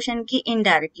प्रोपोर्शन की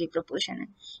इनडायरेक्टली प्रोपोर्शन है।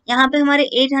 यहाँ पे हमारे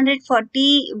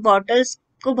 840 बॉटल्स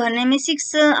को भरने में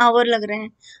 6 आवर लग रहे हैं,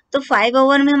 तो 5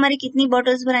 आवर में हमारी कितनी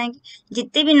बॉटल्स भराएंगे?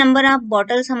 जितने भी नंबर ऑफ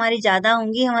बॉटल्स हमारी ज्यादा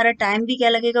होंगी, हमारा टाइम भी क्या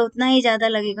लगेगा, उतना ही ज्यादा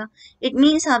लगेगा। इट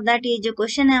मीन्स ऑफ दैट ये जो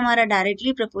क्वेश्चन है हमारा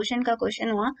डायरेक्टली प्रोपोर्शन का क्वेश्चन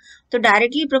हुआ। तो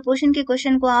डायरेक्टली प्रोपोर्शन के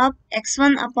क्वेश्चन को आप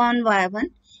x1 upon y1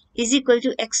 is equal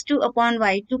to x2 upon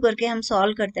y2 करके हम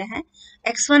सॉल्व करते हैं।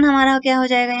 x1 हमारा क्या हो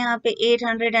जाएगा यहाँ पे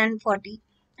 840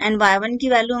 एंड y1 की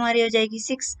वैल्यू हमारी हो जाएगी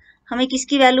 6। हमें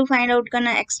किसकी वैल्यू फाइंड आउट करना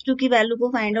है? x2 की वैल्यू को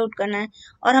फाइंड आउट करना है।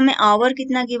 और हमें आवर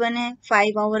कितना गिवन है?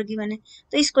 5 आवर गिवन है।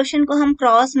 तो इस क्वेश्चन को हम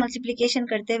क्रॉस मल्टीप्लीकेशन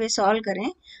करते हुए सॉल्व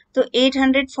करें तो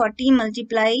 840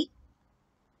 multiply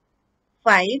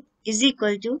 5 is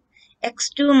equal to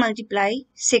x2 multiply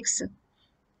 6।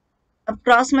 अब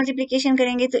क्रॉस मल्टीप्लीकेशन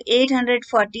करेंगे तो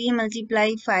 840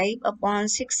 multiply 5 upon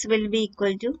 6 will be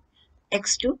equal to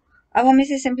x2। अब हम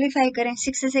इसे सिंप्लीफाई करें,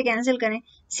 6 से कैंसिल करें,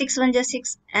 6 1 जा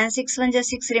 6 एंड 6 1 जा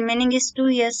 6, रिमेनिंग इज 2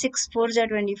 here, 6 4 जा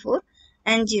 24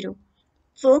 and 0।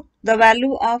 So the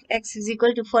value of x is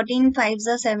equal to 14 5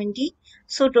 जा 70.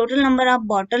 So total number of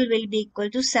bottle will be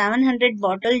equal to 700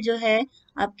 bottle जो है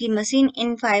आपकी मशीन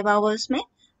इन 5 hours में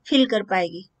फिल कर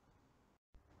पाएगी।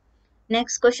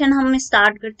 नेक्स्ट क्वेश्चन हम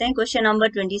स्टार्ट करते हैं, क्वेश्चन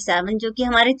नंबर 27, जो कि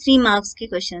हमारे 3 मार्क्स के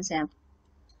क्वेश्चन हैं।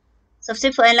 सबसे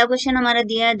पहला क्वेश्चन हमारा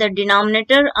दिया है the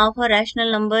denominator of a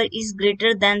rational number is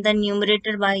greater than the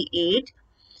numerator bye 8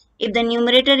 if the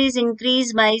numerator is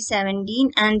increased by 17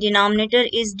 and denominator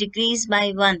is decreased by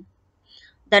 1,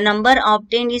 the number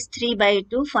obtained is 3 by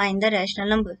 2, find the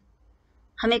rational number।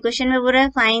 हमें question में बोल रहा है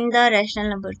find the rational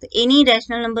number. तो any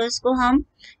rational numbers को हम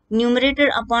numerator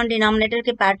upon denominator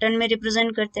के pattern में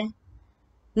रिप्रेजेंट करते हैं।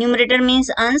 न्यूमरेटर मीन्स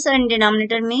अंश एंड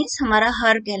डिनोमिनेटर मीन्स हमारा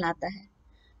हर कहलाता है।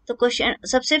 तो क्वेश्चन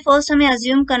सबसे फर्स्ट हमें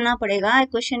अज्यूम करना पड़ेगा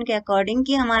क्वेश्चन के अकॉर्डिंग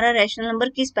कि हमारा रैशनल नंबर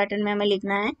किस पैटर्न में हमें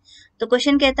लिखना है। तो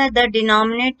क्वेश्चन कहता है the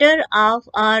denominator of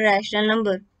a rational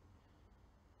number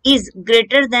is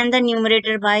greater than the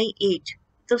numerator bye 8।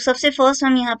 तो सबसे फर्स्ट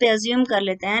हम यहाँ पे अज्यूम कर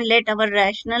लेते हैं late our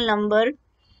rational number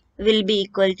will be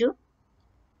equal to,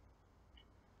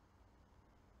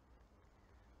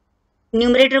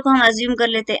 numerator को हम अज्यूम कर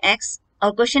लेते हैं x,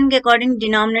 और क्वेश्चन के अकॉर्डिंग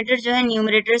डिनोमिनेटर जो है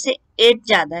न्यूमरेटर से 8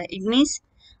 ज्यादा है। इट मीन्स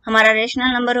हमारा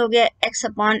रैशनल नंबर हो गया x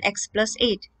upon x plus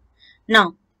 8। Now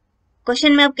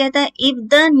question में अब कहता है if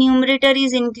the numerator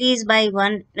is increase by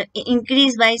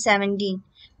 17,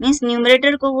 means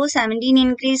numerator को वो 17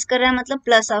 इंक्रीज कर रहा है, मतलब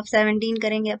प्लस ऑफ 17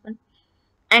 करेंगे अपन।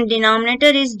 And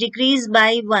denominator is decrease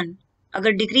by 1,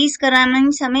 अगर डिक्रीज कर रहा है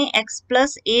मीन्स हमें x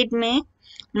प्लस 8 में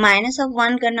माइनस ऑफ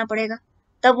 1 करना पड़ेगा,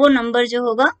 तब वो नंबर जो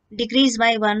होगा डिक्रीज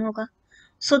बाय 1 होगा।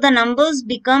 So the numbers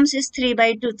becomes is 3 by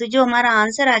 2, तो जो हमारा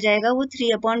आंसर आ जाएगा वो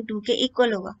 3/2 के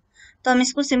इक्वल होगा। तो हम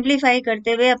इसको सिंप्लीफाई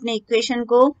करते हुए अपने इक्वेशन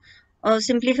को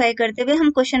सिंप्लीफाई करते हुए हम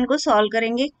क्वेश्चन को सॉल्व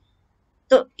करेंगे।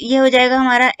 तो ये हो जाएगा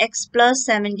हमारा x plus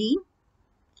 17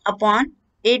 upon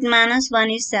 8 minus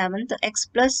 1 is 7, तो x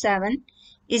plus 7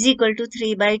 is equal to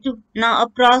 3/2। Now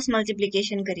अब क्रॉस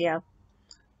मल्टीप्लीकेशन करिए आप,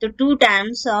 तो 2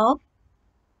 times of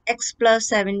x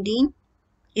plus 17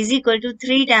 is equal to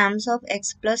 3 times of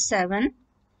x plus 7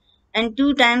 and 2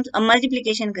 times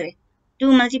multiplication करें,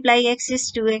 2 multiply x is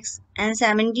 2x and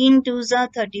 17 2s are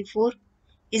 34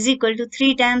 is equal to 3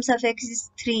 times of x is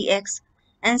 3x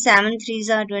and 7 3s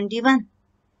are 21।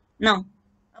 now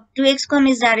अब 2x को हम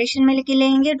इस direction में लेके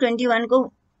लेंगे, 21 को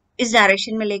इस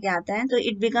डायरेक्शन में लेके आता है, तो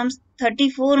it becomes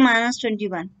 34 minus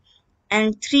 21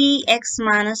 and 3x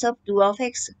minus of 2 of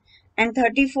x, and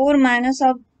 34 minus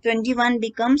of 21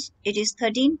 becomes it is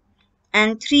 13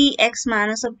 and 3x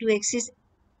minus of 2x is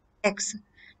x,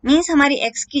 means हमारी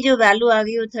x की जो वैल्यू आ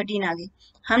गई वो 13 आ गई।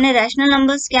 हमने रैशनल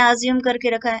नंबर्स क्या अज्यूम करके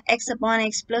रखा है x upon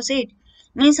x plus 8,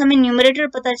 means हमें न्यूमरेटर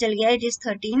पता चल गया it is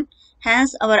 13,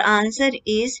 hence our answer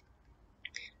is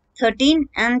 13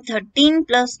 and 13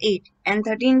 plus 8 and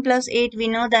 13 plus 8 we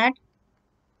know that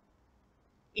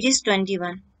it is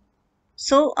 21।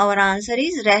 So our answer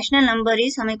is rational number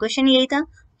is, हमें question यही था,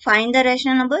 find the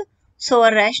rational number. So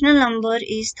our rational number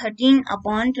is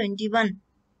 13/21.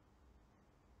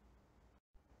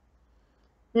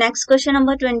 Next question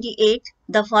number 28.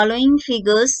 The following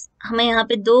figures, हमें यहाँ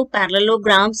पे दो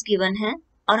parallelograms given है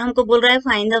और हमको बोल रहा है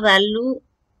find the value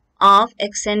of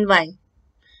x and Y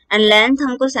and length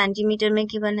हमको सेंटीमीटर में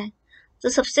गिवन है. तो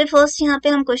सबसे फर्स्ट यहाँ पे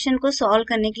हम क्वेश्चन को सॉल्व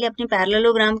करने के लिए अपनी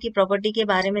पैरेललोग्राम की प्रॉपर्टी के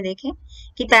बारे में देखें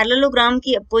कि पैरेललोग्राम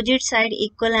की opposite side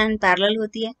equal and parallel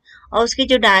होती है और उसके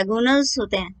जो डायगोनल्स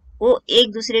होते हैं वो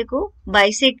एक दूसरे को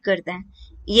बाइसेक्ट करते हैं.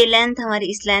 ये लेंथ हमारी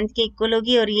इस लेंथ के इक्वल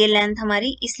होगी और ये लेंथ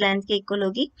हमारी इस लेंथ के इक्वल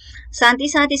होगी. साथ ही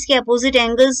साथ इसके अपोजिट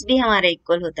एंगल्स भी हमारे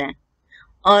इक्वल होते हैं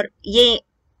और ये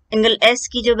एंगल एस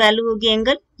की जो वैल्यू होगी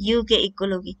एंगल यू के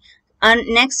इक्वल होगी.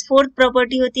 नेक्स्ट फोर्थ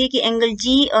प्रॉपर्टी होती है कि एंगल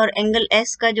जी और एंगल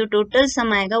एस का जो टोटल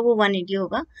सम आएगा वो 180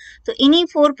 होगा. तो इन्हीं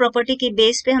फोर प्रॉपर्टी के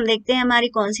बेस पे हम देखते हैं हमारी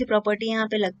कौन सी प्रॉपर्टी यहाँ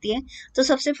पे लगती है. तो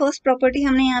सबसे फर्स्ट प्रॉपर्टी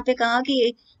हमने यहाँ पे कहा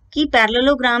कि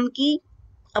पैरेललोग्राम की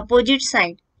opposite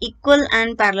side equal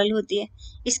and parallel होती है.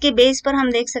 इसके बेस पर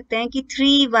हम देख सकते हैं कि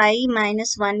 3y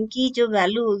 - 1 की जो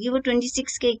वैल्यू होगी वो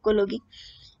 26 के इक्वल होगी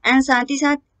एंड साथ ही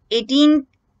साथ 18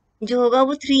 जो होगा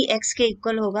वो 3x के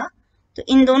इक्वल होगा. तो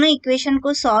इन दोनों इक्वेशन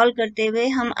को सॉल्व करते हुए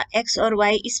हम x और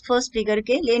y इस फर्स्ट फिगर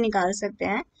के लिए निकाल सकते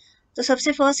हैं. तो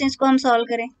सबसे फर्स्ट इसको हम सॉल्व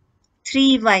करें.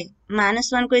 3y -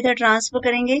 1 को इधर ट्रांसफर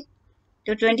करेंगे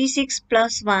तो 26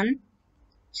 + 1,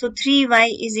 सो 3y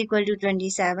 =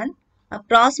 27. अब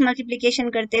क्रॉस मल्टीप्लीकेशन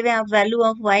करते हुए आप वैल्यू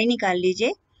ऑफ y निकाल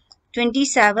लीजिए.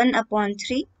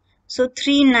 27/3, सो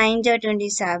 3 9 जा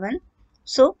 27.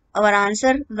 So our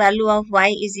answer value of y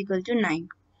 = 9.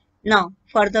 Now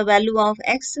for the value of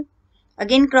x,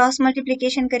 again cross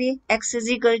multiplication करिए. x =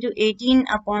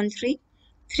 18/3,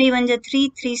 3 1 जा 3,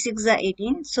 3 6 जा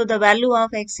 18. So the value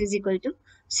of x =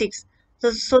 6.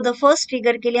 So the first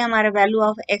figure के लिए हमारा value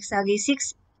of x आ गई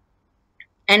 6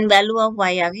 एंड वैल्यू ऑफ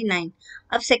y आ गई 9.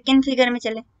 अब second figure में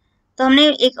चले तो हमने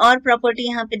एक और प्रॉपर्टी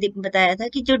यहाँ पे बताया था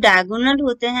कि जो डायगोनल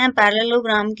होते हैं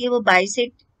पैरेललोग्राम के वो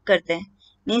बाइसेक्ट करते हैं.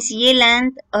 मीन्स ये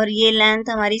लेंथ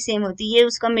हमारी सेम होती है, ये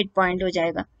उसका मिड पॉइंट हो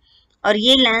जाएगा और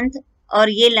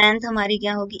ये लेंथ हमारी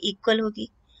क्या होगी, इक्वल होगी.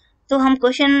 तो हम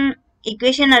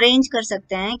इक्वेशन अरेंज कर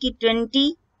सकते हैं कि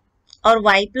 20 और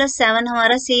y + 7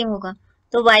 हमारा सेम होगा.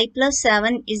 तो y +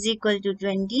 7 =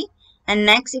 20 एंड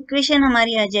नेक्स्ट इक्वेशन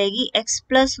हमारी आ जाएगी x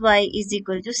 + y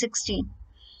 = 16.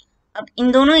 अब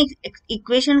इन दोनों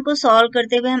इक्वेशन को सॉल्व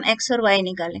करते हुए हम x और y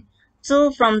निकालें. So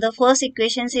from the first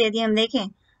equation से यदि हम देखें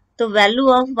तो value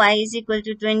of y =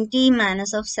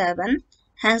 20 - 7,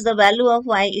 hence the value of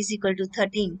y =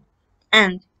 13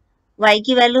 and y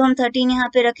की वैल्यू हम 13 यहाँ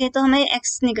पे रखें तो हमें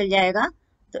x निकल जाएगा.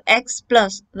 तो x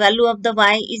plus value of the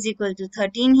y =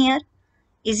 13 here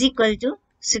 =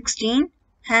 16.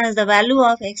 Hence the value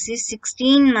of x is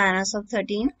 16 -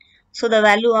 13. So the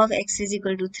value of x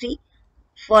 = 3.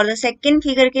 For the second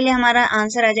figure के लिए हमारा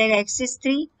आंसर आ जाएगा x is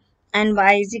 3 and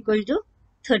y =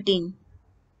 13.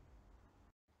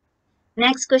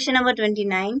 Next question number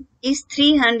 29. Is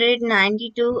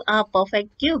 392 a perfect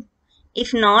cube?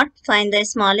 If not, find the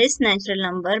smallest natural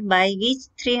number by which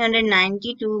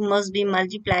 392 must be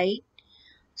multiplied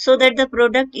so that the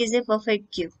product is a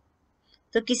perfect cube.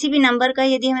 तो किसी भी number का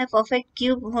यदि हमें perfect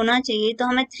cube होना चाहिए तो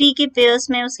हमें 3 के पेयर्स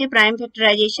में उसके प्राइम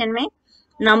फैक्टराइजेशन में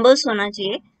नंबर्स होना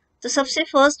चाहिए. तो सबसे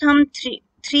फर्स्ट हम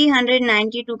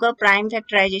 392 का प्राइम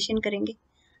फैक्टराइजेशन करेंगे.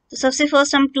 तो सबसे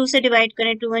फर्स्ट हम 2 से डिवाइड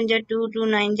करें. 2 1 जा 2, 2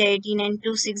 9 जा 18 एंड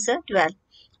 2 6 जा 12.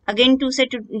 अगेन 2 से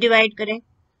डिवाइड करें.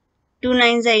 2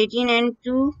 9 जा 18 एंड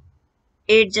 2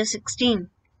 8 जा 16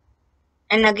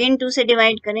 एंड अगेन 2 से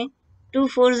डिवाइड करें. 2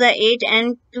 4 जा 8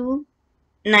 एंड 2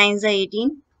 9 जा 18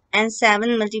 and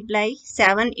 7 multiply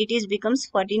 7 it is becomes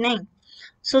 49.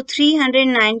 So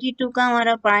 392 का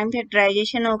हमारा प्राइम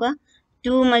फैक्टराइजेशन होगा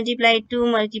 2 × 2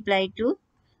 × 2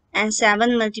 and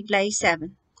 7 × 7.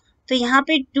 तो यहाँ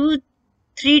पे 2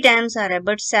 3 टाइम्स आ रहा है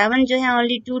बट 7 जो है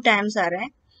ओनली 2 टाइम्स आ रहा है.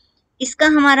 इसका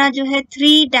हमारा जो है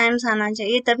 3 टाइम्स आना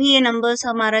चाहिए तभी ये नंबर्स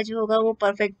हमारा जो होगा वो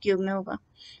परफेक्ट क्यूब में होगा.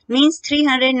 Means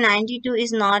 392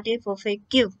 is not a perfect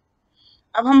cube.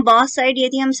 अब हम बोथ साइड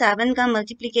यदि हम 7 का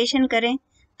मल्टीप्लीकेशन करें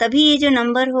तभी ये जो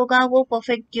नंबर होगा वो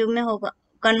परफेक्ट क्यूब में होगा,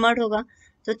 कन्वर्ट होगा.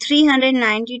 तो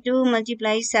 392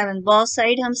 × 7 बोथ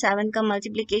साइड हम 7 का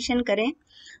मल्टीप्लीकेशन करें.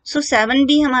 सो 7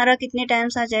 भी हमारा कितने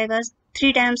टाइम्स आ जाएगा,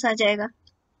 3 टाइम्स आ जाएगा.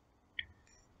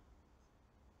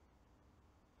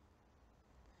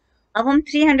 अब हम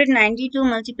 392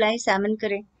 × 7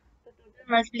 करें तो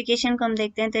टोटल मल्टीप्लीकेशन को हम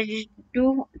देखते हैं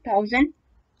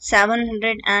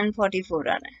 32,744 आ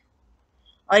रहा है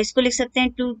और इसको लिख सकते हैं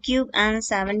 2 क्यूब एंड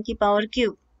 7 की power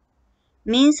cube.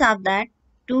 Means of that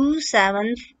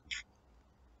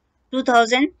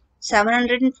 27,000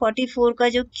 744 का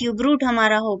जो क्यूब रूट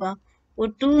हमारा होगा वो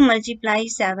 2 multiply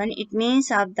 7, it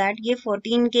means of that ये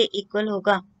 14 के इक्वल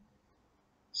होगा.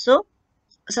 So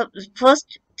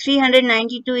first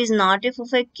 392 is not a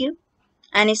perfect cube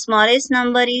and smallest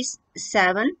number is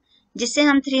 7, जिससे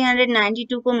हम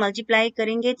 392 को मल्टीप्लाई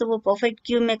करेंगे तो वो परफेक्ट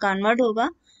क्यूब में कन्वर्ट होगा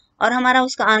और हमारा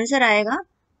उसका आंसर आएगा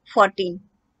 14.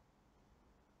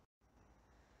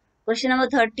 Question number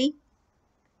 30.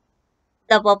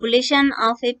 The population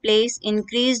of a place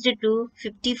increased to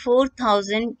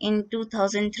 54,000 in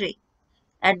 2003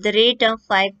 at the rate of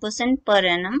 5% per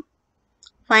annum.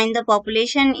 Find the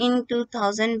population in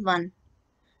 2001.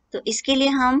 तो इसके लिए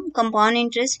हम कंपाउंड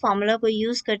इंटरेस्ट फॉर्मूला को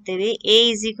यूज करते हुए a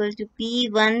is equal to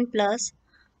P1 plus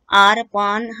R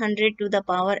upon 100 to the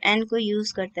power n को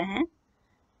use करते हैं.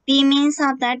 P means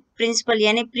of that principal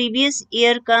यानी प्रीवियस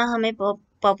ईयर का हमें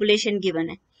पॉपुलेशन गिवन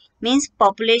है, मीन्स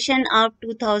पॉपुलेशन ऑफ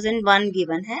 2001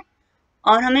 गिवन है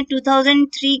और हमें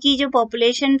 2003 की जो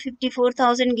पॉपुलेशन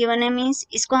 54,000 गिवन है, मीन्स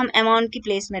इसको हम अमाउंट की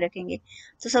प्लेस में रखेंगे.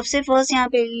 तो सबसे फर्स्ट यहाँ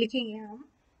पे लिखेंगे हम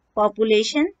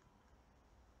population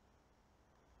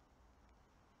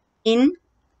in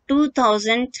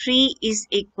 2003 is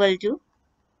equal to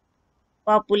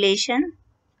population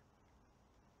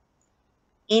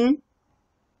in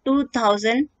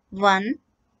 2001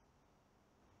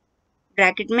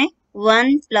 bracket में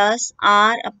 1 plus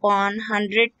R upon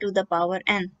 100 to the power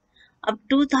n. अब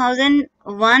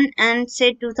 2001 एंड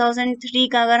से 2003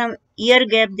 का अगर हम ईयर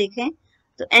गैप देखें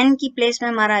तो n की प्लेस में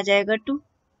हमारा आ जाएगा 2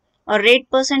 और रेट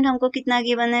परसेंट हमको कितना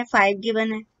गिवन है, 5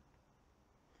 गिवन है.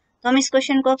 तो हम इस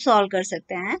क्वेश्चन को अब सॉल्व कर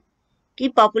सकते हैं कि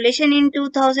पॉपुलेशन इन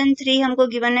 2003 हमको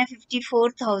गिवन है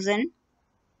 54,000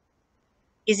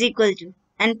 is equal to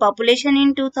and population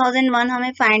in 2001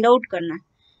 हमें फाइंड आउट करना है.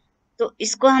 तो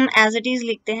इसको हम एज इट इज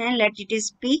लिखते हैं, let it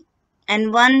is P and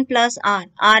 1 plus R.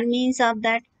 R means of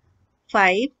that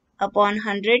 5 upon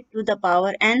 100 to the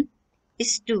power n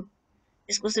is 2.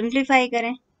 इसको सिंप्लीफाई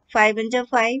करें, 5 ×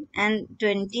 5 एंड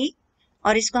 20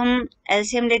 और इसको हम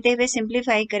एलसीएम लेते हुए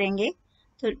सिंप्लीफाई करेंगे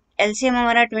तो एलसीएम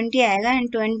हमारा 20 आएगा and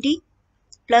 20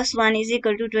 plus 1 is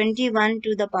equal to 21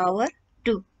 to the power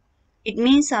 2. It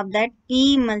means of that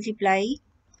P multiply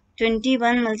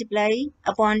 21 multiply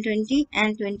upon 20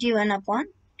 and 21 upon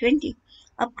 20.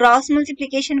 अब क्रॉस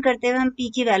मल्टीप्लीकेशन करते हुए हम P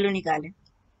की वैल्यू निकालें.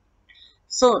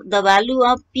 So the value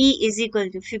of P is equal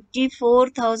to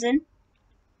 54,000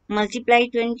 multiply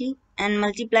 20 and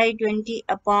multiply 20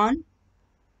 upon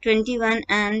 21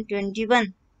 and 21.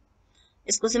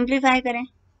 इसको simplify करें,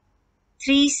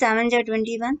 3 7 जा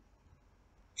 21,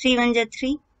 3 1 जा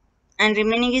 3 एंड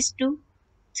रिमेनिंग इज 2,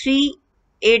 3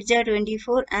 8 जा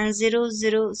 24 एंड 0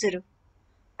 0 0.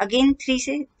 अगेन 3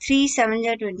 से 3 7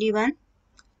 जा 21,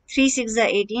 3 6 जा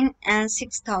 18 एंड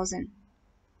 6,000.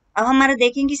 अब हमारा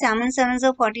देखें कि 7 7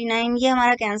 जा 49, ये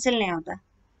हमारा कैंसिल नहीं होता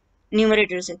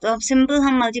न्यूमरेटर से. तो अब सिंपल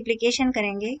हम मल्टीप्लीकेशन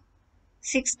करेंगे,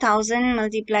 6,000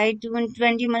 मल्टीप्लाई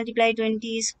 20 मल्टीप्लाई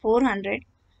 20 इज 400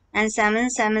 एंड 7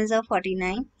 7 जा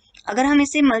 49. अगर हम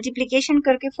इसे मल्टीप्लीकेशन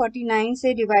करके 49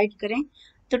 से डिवाइड करें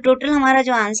तो टोटल हमारा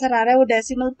जो आंसर आ रहा है वो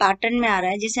डेसिमल पैटर्न में आ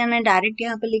रहा है, जिसे हमें डायरेक्ट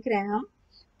यहाँ पे लिख रहे हैं हम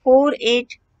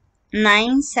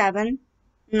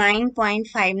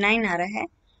 4897.959 आ रहा है.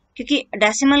 क्योंकि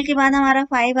डेसिमल के बाद हमारा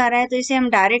 5 आ रहा है तो इसे हम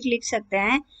डायरेक्ट लिख सकते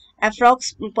हैं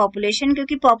अप्रॉक्स पॉपुलेशन,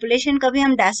 क्योंकि पॉपुलेशन कभी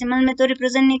हम डेसिमल में तो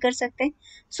रिप्रेजेंट नहीं कर सकते.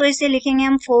 सो इसे लिखेंगे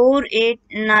हम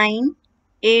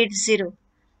 48980.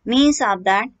 मीन्स ऑफ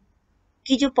दैट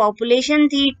कि जो पॉपुलेशन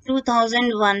थी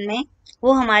 2001 में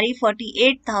वो हमारी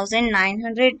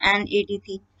 48,980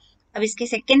 थी. अब इसके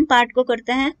सेकेंड पार्ट को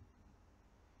करते हैं.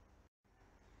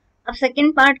 अब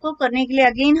सेकेंड पार्ट को करने के लिए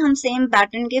अगेन हम सेम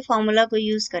पैटर्न के फॉर्मूला को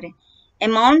यूज करें.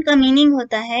 अमाउंट का मीनिंग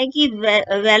होता है कि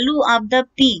value of the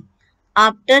P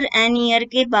after an year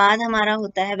के बाद हमारा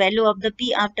होता है value of the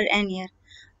P after an year.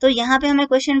 तो यहाँ पे हमें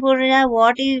क्वेश्चन बोल रहा है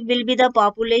what will be the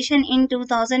population in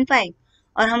 2005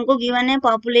 और हमको गिवन है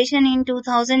पॉपुलेशन इन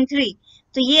 2003.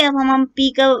 तो ये अब हम P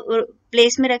का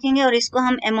प्लेस में रखेंगे और इसको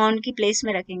हम अमाउंट की प्लेस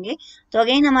में रखेंगे. तो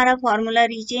अगेन हमारा फॉर्मूला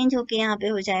रीचेंज होके यहाँ पे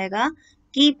हो जाएगा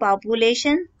कि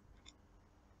population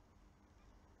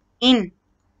in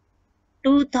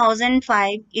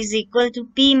 2005 is equal to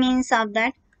P means of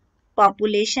that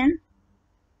population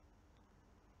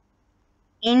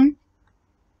in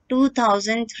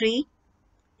 2003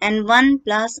 and 1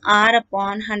 plus R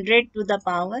upon 100 to the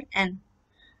power n.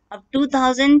 अब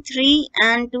 2003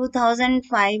 एंड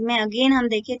 2005 में अगेन हम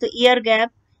देखें तो ईयर गैप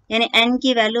यानी n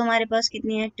की वैल्यू हमारे पास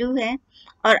कितनी है, 2 है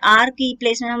और r की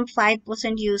प्लेस में हम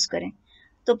 5% यूज करें.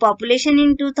 तो पॉपुलेशन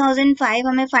इन 2005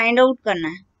 हमें फाइंड आउट करना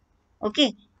है. ओके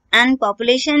एंड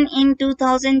पॉपुलेशन इन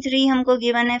 2003 हमको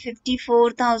गिवन है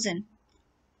 54,000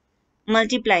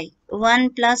 multiply 1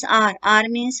 plus are, are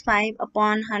means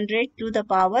 5/100 to the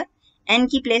power n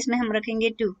की प्लेस में हम रखेंगे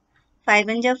 2, 5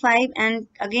 1 जा 5 एंड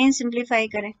अगेन सिंप्लीफाई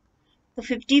करें तो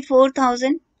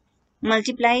 54,000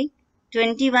 मल्टीप्लाई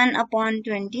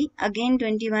 21/20, अगेन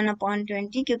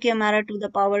 21/20 क्योंकि हमारा टू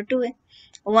द पावर 2 है,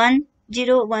 1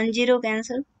 0 1 0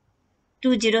 कैंसिल,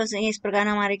 2 0 से इस प्रकार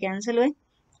हमारे कैंसिल हुए,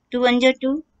 2 1 जा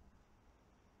 2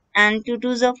 and 2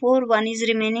 2s are 4, 1 is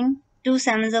remaining, 2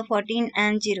 7s are 14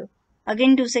 and 0,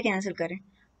 again 2 से कैंसिल करें,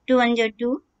 2 1 जा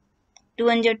 2, 2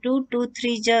 1 जा 2, 2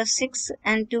 3 जा 6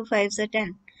 and 2 5 जा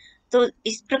 10। तो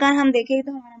इस प्रकार हम देखें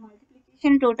तो हमारा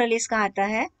मल्टीप्लिकेशन टोटल इसका आता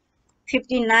है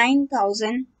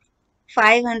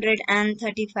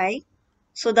 59,535.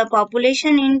 So the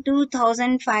population in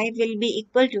 2005 will be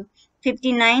equal to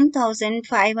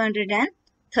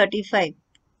 59,535.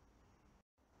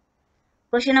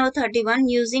 Question number 31.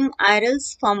 Using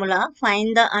Irel's formula,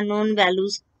 find the unknown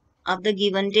values of the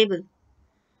given table.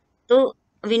 So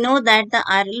we know that the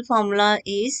Irel formula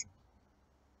is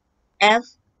F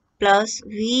plus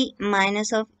V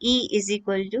minus of E is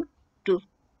equal to 2.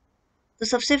 तो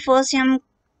सबसे first हम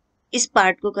इस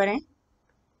part को करें,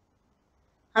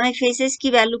 हमें faces की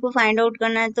value को find out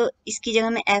करना है तो इसकी जगह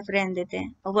में F रहने देते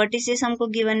हैं और वर्टिसेस हमको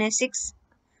गिवन है 6,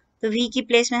 तो V की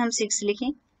प्लेस में हम 6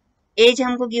 लिखें, एज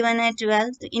हमको गिवन है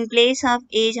 12, तो इन प्लेस ऑफ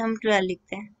एज हम 12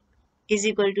 लिखते हैं इज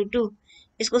इक्वल टू 2।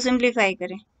 इसको सिंप्लीफाई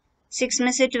करें, 6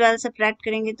 में से 12 सब्ट्रैक्ट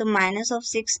करेंगे तो minus of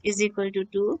 6 is equal to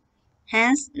 2,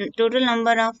 hence total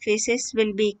number of faces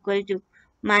will be equal to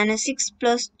 -6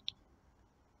 plus,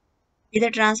 इधर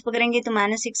ट्रांसफर करेंगे तो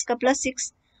 -6 का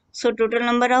 +6, so total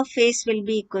number of face will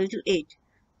be equal to 8।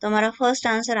 तो हमारा फर्स्ट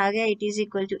आंसर आ गया, इट इज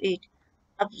इक्वल टू 8।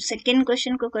 अब second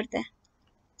question को करते हैं।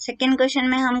 सेकेंड क्वेश्चन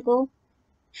में हमको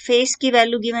फेस की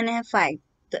वैल्यू गिवन है 5,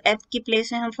 तो एफ की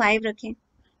प्लेस में हम 5 रखें,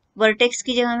 वर्टेक्स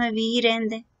की जगह में वी ही रहने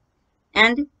दें,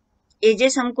 एंड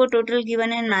एजेस हमको टोटल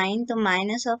गिवन है 9, तो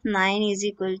minus of 9 is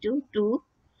equal to 2।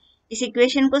 इस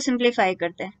इक्वेशन को सिंप्लीफाई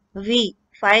करते हैं, v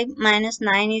 5 minus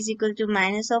 9 is equal to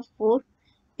minus of 4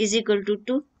 is equal to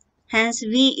 2, hence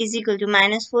v is equal to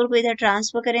 -4 को इधर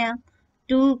ट्रांसफर करें आप,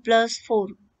 2 plus 4,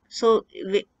 so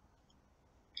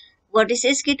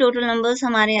वर्टिसेस के टोटल नंबर्स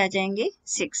हमारे आ जाएंगे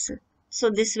 6, so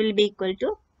this will be equal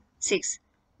to 6।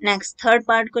 Next third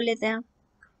part को लेते हैं।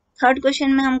 थर्ड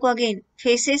क्वेश्चन में हमको अगेन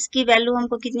फेसेस की वैल्यू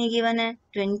हमको कितनी गिवन है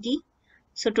 20,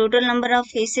 so total number of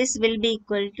faces will be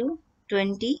equal to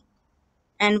 20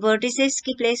 and vertices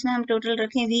की प्लेस में हम टोटल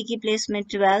रखें v की प्लेस में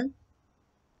 12,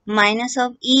 माइनस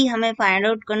ऑफ e हमें फाइंड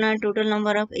आउट करना है total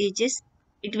number of edges,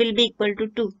 it will be equal to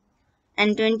 2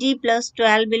 and 20 plus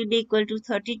 12 will be equal to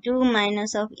 32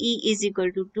 minus of e is equal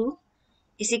to 2।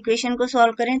 इस इक्वेशन को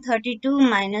सॉल्व करें, 32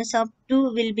 minus of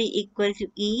 2 will be equal to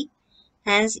e,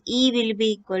 hence e will be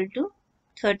equal to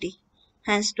 30,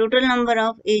 hence total number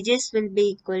of ages will be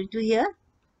equal to here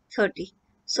 30.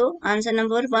 So answer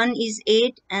number 1 is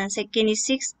 8 and second is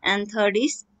 6 and third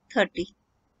is 30.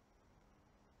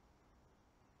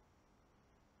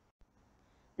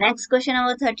 Next question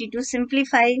number 32,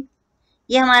 simplify।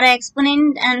 ये हमारा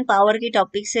exponent and power की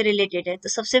topic से related है, तो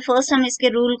सबसे first हम इसके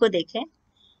rule को देखें,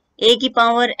 a की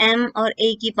पावर m और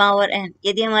a की पावर n,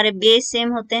 यदि हमारे बेस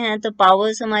सेम होते हैं तो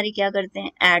पावर्स हमारी क्या करते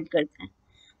हैं, ऐड करते हैं,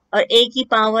 और a की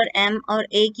पावर m और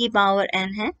a की पावर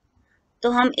n है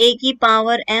तो हम a की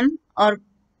पावर m और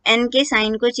n के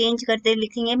साइन को चेंज करते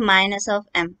लिखेंगे माइनस ऑफ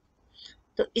m।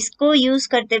 तो इसको यूज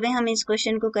करते हुए हम इस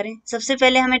क्वेश्चन को करें, सबसे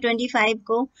पहले हमें 25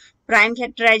 को प्राइम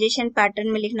फैक्टराइजेशन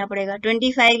पैटर्न में लिखना पड़ेगा,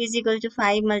 25 is equal to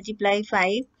 5 multiply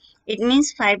 5, it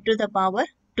means 5 to the power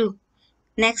 2।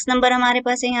 Next number हमारे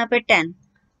पास है यहाँ पे 10,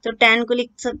 तो 10 को लिख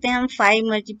सकते हैं हम 5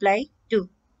 मल्टीप्लाई 2।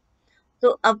 तो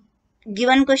अब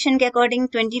गिवन क्वेश्चन के अकॉर्डिंग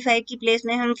 25 की प्लेस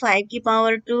में हम 5 की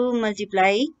पावर 2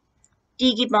 मल्टीप्लाई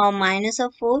t की पावर माइनस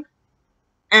ऑफ 4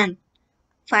 एंड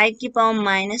 5 की पावर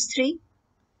 -3,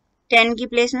 10 की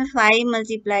प्लेस में 5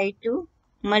 मल्टीप्लाई 2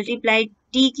 मल्टीप्लाई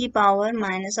t की पावर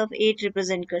माइनस ऑफ 8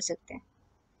 रिप्रेजेंट कर सकते हैं।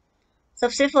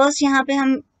 सबसे फर्स्ट यहाँ पे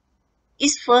हम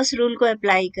इस फर्स्ट रूल को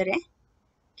अप्लाई करें,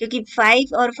 क्योंकि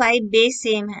 5 और 5 बेस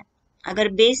सेम है, अगर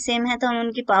बेस सेम है तो हम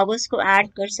उनकी पावर्स को ऐड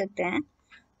कर सकते हैं,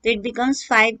 तो इट बिकम्स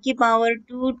 5 की पावर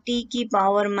 2 t की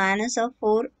power minus of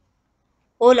 4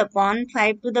 whole upon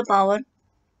 5 to the power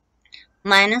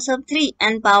minus of 3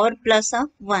 and power plus of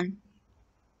 1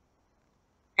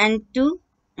 and 2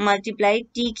 multiply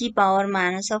t की power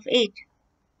minus of 8,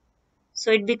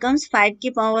 so it becomes 5 की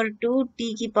पावर 2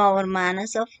 t की power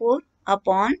minus of 4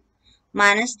 upon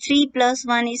 -3 plus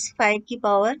 1 is 5 की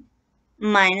power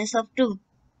minus of 2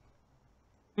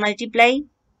 multiply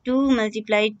 2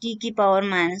 multiply t की power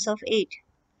minus of 8।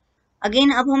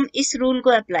 Again अब हम इस rule को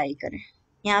apply करें,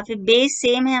 यहाँ पे बेस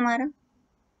सेम है हमारा,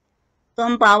 तो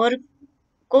हम पावर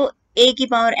को a की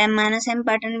power m minus m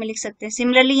pattern में लिख सकते हैं।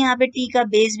 सिमिलरली यहाँ पे t का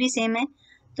बेस भी सेम है,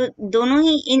 तो दोनों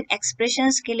ही इन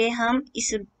एक्सप्रेशंस के लिए हम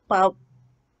इस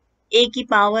a की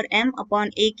पावर m अपॉन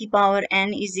a की power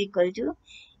n is equal to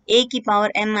a की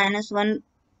power m minus 1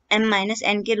 m minus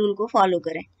n के रूल को फॉलो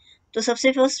करें। तो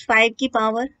सबसे फर्स्ट 5 की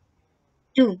पावर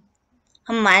 2,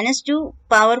 हम -2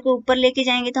 पावर को ऊपर लेके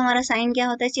जाएंगे तो हमारा साइन क्या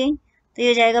होता है, चेंज, तो ये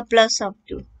हो जाएगा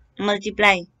 +2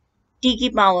 मल्टीप्लाई t की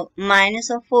पावर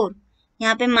 -4,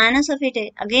 यहाँ पे -8 है,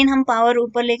 अगेन हम पावर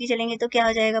ऊपर लेके चलेंगे तो क्या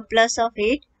हो जाएगा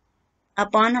 +8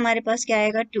 अपॉन हमारे पास क्या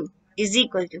आएगा 2 इज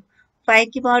इक्वल टू 5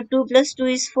 की पावर 2 + 2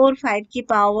 इज 4, 5 की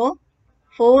power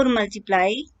 4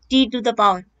 multiply t to the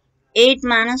power 8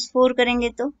 - 4 करेंगे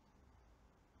तो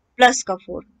प्लस का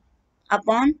 4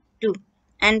 अपॉन 2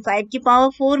 एंड 5 की पावर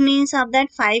 4 मीन्स ऑफ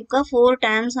दैट 5 का 4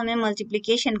 टाइम्स हमें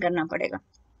मल्टीप्लिकेशन करना पड़ेगा।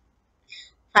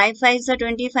 5 5s are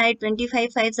 25,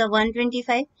 25 5s are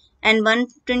 125 and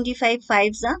 125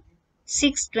 5s are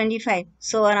 625.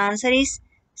 So our answer is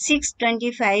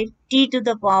 625 t to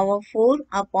the power 4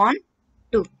 upon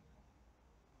 2.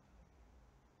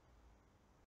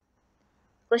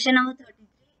 Question number 33.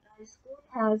 A school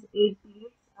has 8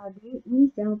 periods a day,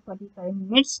 each of 45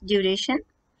 minutes duration.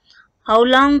 How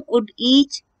long would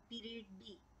each period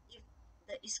be if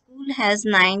the school has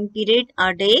 9 periods a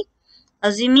day,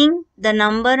 assuming the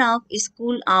number of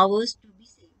school hours to be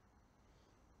same?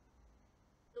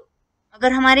 तो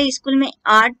अगर हमारे school में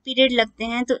 8 period लगते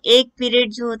हैं तो एक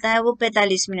period जो होता है वो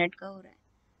 45 मिनट का हो रहा है।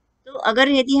 तो अगर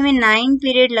यदि हमें 9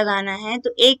 पीरियड लगाना है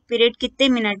तो एक पीरियड कितने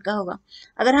मिनट का होगा?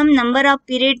 अगर हम नंबर ऑफ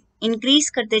पीरियड इंक्रीज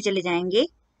करते चले जाएंगे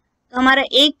तो हमारा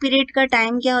एक पीरियड का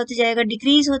टाइम क्या होते जाएगा,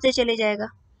 डिक्रीज होते चले जाएगा।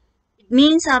 इट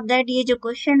मीन्स ऑफ दैट ये जो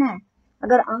क्वेश्चन है,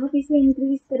 अगर आप इसे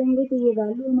इंक्रीज करेंगे तो ये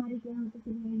वैल्यू हमारी क्या होते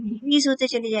चली जाएगी, डिक्रीज होते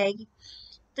चली जाएगी।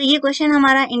 तो ये क्वेश्चन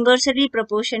हमारा इन्वर्सली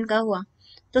प्रोपोर्शन का हुआ।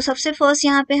 तो सबसे फर्स्ट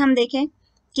यहाँ पे हम देखें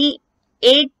कि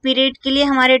 8 पीरियड के लिए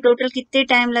हमारे टोटल कितने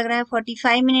टाइम लग रहा है,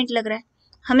 45 मिनट लग रहा है।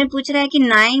 हमें पूछ रहा है कि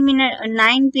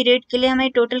 9 पीरियड के लिए हमें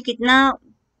टोटल कितना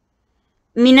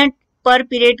मिनट पर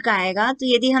पीरियड का आएगा। तो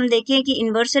यदि हम देखें कि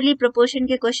इन्वर्सली प्रोपोर्शन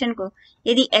के क्वेश्चन को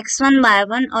यदि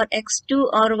x1/1 और x2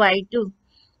 और y2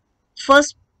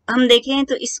 फर्स्ट हम देखें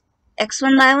तो इस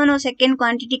x1/1 और सेकेंड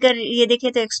क्वांटिटी का ये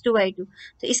देखें तो x2 y2,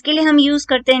 तो इसके लिए हम यूज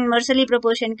करते हैं इन्वर्सली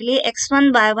प्रोपोर्शन के लिए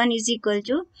x1/1 is equal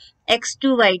to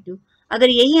x2 y2। अगर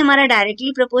यही हमारा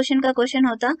डायरेक्टली प्रोपोर्शन का क्वेश्चन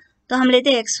होता तो हम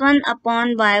लेते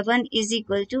x1/y1 is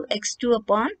equal to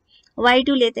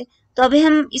x2/y2 लेते। तो अभी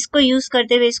हम इसको यूज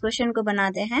करते हुए इस क्वेश्चन को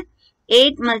बनाते हैं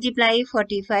 8 ×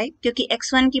 45, क्योंकि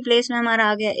x1 की प्लेस में हमारा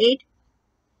आ गया 8,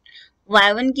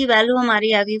 y1 की वैल्यू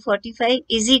हमारी आ गई 45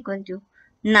 इज इक्वल टू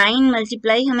 9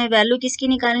 मल्टीप्लाई, हमें वैल्यू किसकी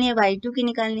निकालनी है, y2 की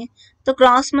निकालनी है। तो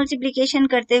क्रॉस मल्टीप्लिकेशन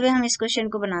करते हुए हम इस क्वेश्चन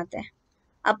को बनाते हैं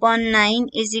upon 9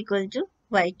 is equal to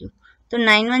y2। तो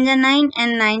 9 1 जा 9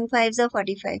 एंड 9 5 जा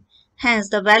 45, hence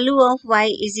the value of y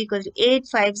is equal to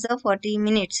 8 5 जा 40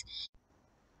 minutes.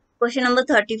 Question number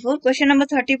 34। Question number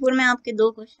 34 में आपके दो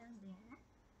क्वेश्चन दिए हैं।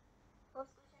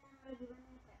 फर्स्ट क्वेश्चन हमारा गिवन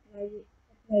है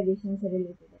फैक्टराइजेशन से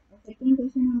रिलेटेड है, और सेकंड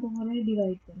क्वेश्चन हमको बोला है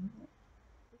डिवाइड करना है।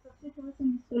 तो सबसे फर्स्ट हम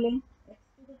इसको लें x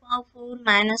to the power 4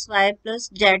 minus y plus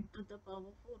z to the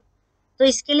power 4। तो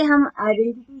इसके लिए हम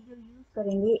आइडेंटिटी जो यूज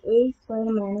करेंगे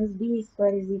a² minus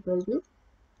b² is equal to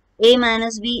a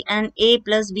minus b and a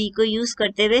plus b को यूज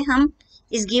करते हुए हम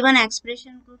इस गिवन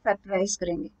एक्सप्रेशन को फैक्टराइज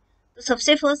करेंगे। तो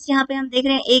सबसे फर्स्ट यहाँ पे हम देख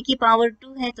रहे हैं a की पावर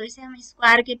 2 है, तो इसे हम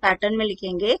स्क्वायर के पैटर्न में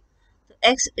लिखेंगे। तो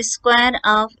x²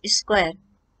 of square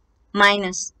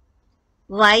minus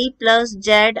y plus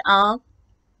z of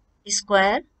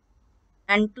square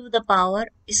and to the power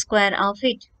square of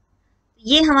it.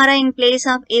 ये हमारा इन प्लेस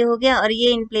ऑफ a हो गया और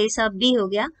ये इन प्लेस ऑफ b हो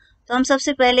गया। तो हम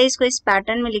सबसे पहले इसको इस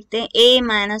पैटर्न में लिखते हैं a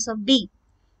minus of b।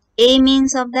 a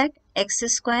means of that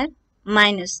x²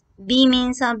 minus b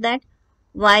means of that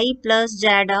y plus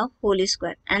z of whole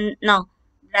square and now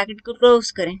bracket को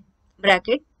क्लोज करें,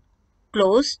 bracket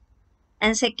close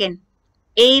and second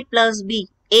a plus b,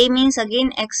 a means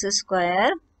again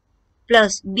x²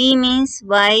 plus b means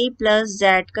y plus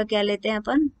z का क्या लेते हैं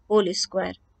अपन, whole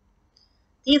square.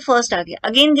 ये first आ गया।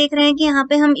 Again देख रहे हैं कि यहाँ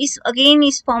पे हम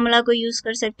इस फॉर्मूला को यूज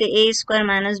कर सकते हैं a²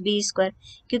 माइनस b²,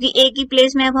 क्योंकि a की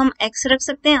प्लेस में अब हम x रख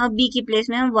सकते हैं और b की प्लेस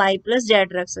में हम y प्लस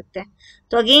z रख सकते हैं।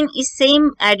 तो अगेन इस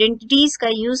सेम आइडेंटिटीज का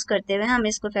यूज करते हुए हम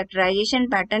इसको फैक्टराइजेशन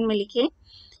पैटर्न में लिखे।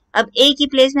 अब a की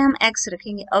प्लेस में हम x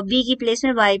रखेंगे और b की प्लेस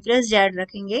में y प्लस z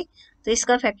रखेंगे। तो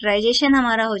इसका फैक्टराइजेशन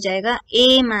हमारा हो जाएगा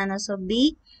a minus of b,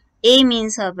 a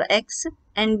means of x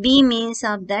and b means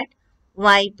of that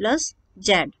y plus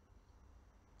z,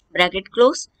 bracket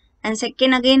close and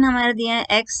second again हमारा दिया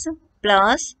है x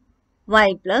plus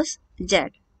y plus z।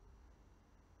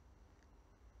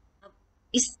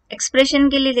 इस एक्सप्रेशन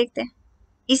के लिए देखते हैं।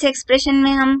 इस एक्सप्रेशन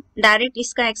में हम डायरेक्ट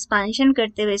इसका एक्सपांशन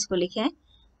करते हुए इसको लिखें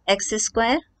x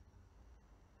square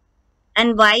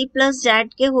and Y plus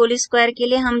Z के होल स्क्वायर के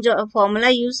लिए हम जो फॉर्मूला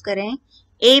यूज करें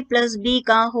ए प्लस बी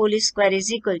का whole square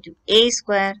is equal to A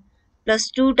square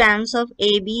plus 2 times of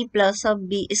A B plus of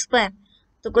B square.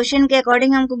 तो क्वेश्चन के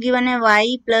अकॉर्डिंग हमको गिवन है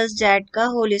वाई प्लस जेड का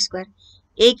होल स्क्वायर।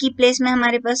 ए की प्लेस में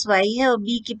हमारे पास वाई है और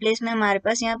बी की प्लेस में हमारे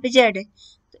पास यहाँ पे जेड है।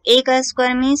 तो ए का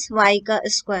स्क्वायर मीन्स वाई का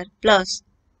square plus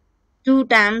 2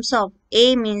 times of a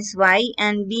means y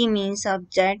and b means of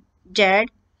z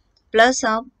plus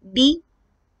of b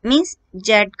means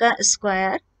z का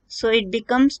square, so it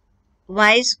becomes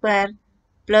y square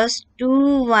plus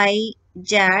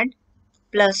 2yz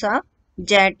plus of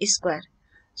z square.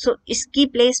 So इसकी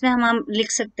place में हम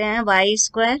लिख सकते हैं y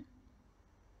square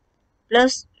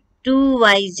plus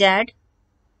 2yz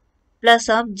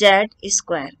plus of z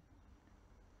square.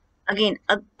 Again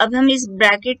अब हम इस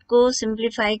ब्रैकेट को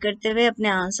सिंप्लीफाई करते हुए अपने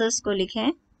आंसर्स को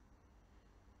लिखें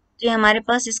तो हमारे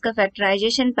पास इसका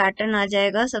फैक्टराइजेशन पैटर्न आ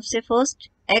जाएगा। सबसे फर्स्ट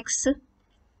x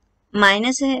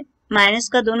माइनस है, माइनस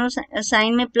का दोनों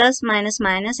साइन में plus minus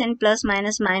minus and plus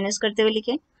minus minus करते हुए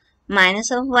लिखें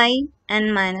minus of y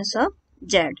and minus of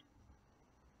z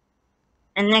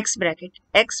and next bracket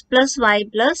x plus Y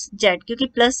plus z, क्योंकि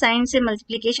प्लस साइन से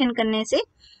मल्टीप्लीकेशन करने से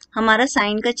हमारा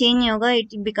साइन का चेंज नहीं होगा,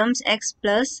 it becomes x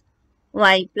plus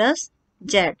y plus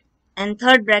Z and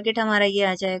third bracket हमारा ये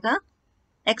आ जाएगा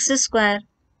x square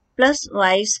plus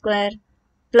Y square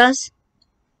plus,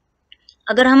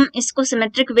 अगर हम इसको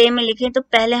सिमेट्रिक वे में लिखें तो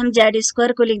पहले हम जेड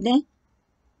स्क्वायर को लिख दें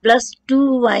प्लस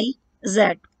 2yz।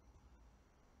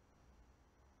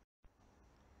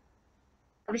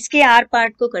 अब इसके आर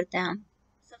पार्ट को करते हैं हम।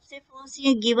 सबसे फर्स्ट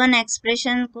ये गिवन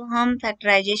एक्सप्रेशन को हम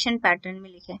फैक्टराइजेशन पैटर्न में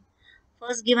लिखें।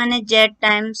 फर्स्ट गिवन है z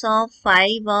times of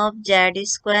 5 of z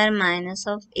square minus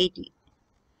of 80।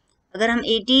 अगर हम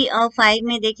 80 और 5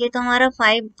 में देखें तो हमारा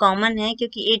 5 कॉमन है,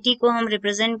 क्योंकि 80 को हम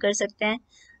रिप्रेजेंट कर सकते हैं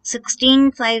 16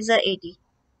 5 80।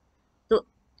 तो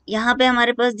यहाँ पे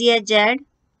हमारे पास दिया है z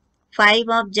 5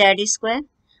 ऑफ z स्क्वायर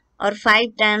और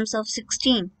 5 टाइम्स ऑफ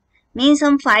 16 मीन्स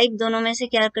हम 5 दोनों में से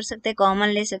क्या कर सकते हैं, कॉमन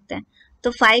ले सकते हैं।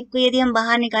 तो 5 को यदि हम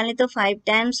बाहर निकालें तो 5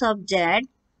 times of z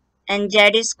and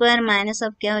Z square minus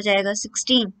of क्या हो जाएगा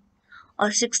 16,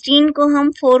 और 16 को हम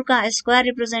 4 का स्क्वायर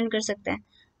रिप्रेजेंट कर सकते हैं।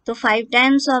 तो 5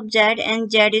 times of Z and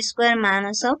Z square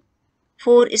minus of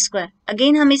 4 square.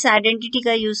 Again हम इस आइडेंटिटी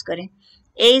का यूज करें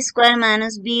ए square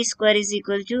minus B square is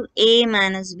equal to A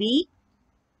minus B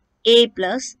A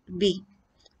plus B.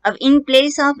 अब इन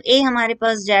प्लेस ऑफ ए हमारे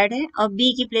पास जेड है और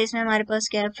बी की प्लेस में हमारे पास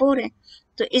क्या है 4 है।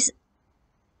 तो इस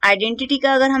आइडेंटिटी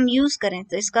का अगर हम यूज करें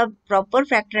तो इसका प्रॉपर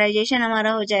फैक्टराइजेशन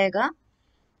हमारा हो जाएगा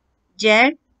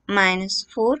z minus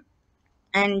 4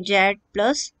 and z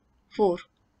plus 4।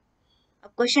 अब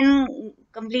क्वेश्चन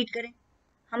कंप्लीट करें।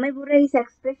 हमें पूरा इस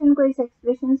एक्सप्रेशन को इस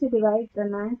एक्सप्रेशन से डिवाइड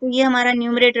करना है, तो ये हमारा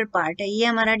न्यूमरेटर पार्ट है, ये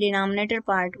हमारा डिनोमिनेटर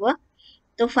पार्ट हुआ।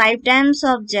 तो 5 times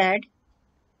of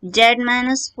z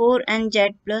minus 4 and z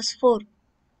plus 4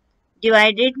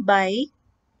 divided by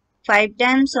 5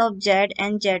 times of z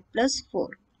and z plus 4।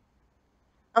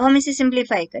 अब हम इसे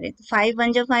सिंप्लीफाई करें तो 5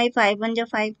 1 जा 5, 5 1 जा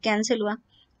 5 कैंसिल हुआ,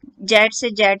 z से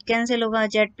z कैंसिल होगा,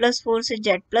 z प्लस 4 से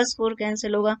z प्लस 4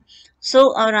 कैंसिल होगा। So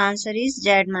our answer is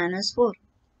z minus 4।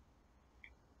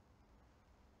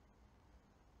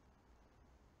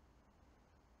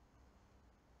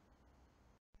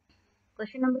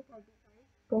 Question number 35,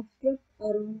 construct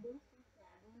a rhombus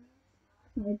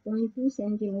 5.2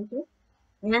 centimetre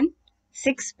and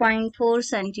 6.4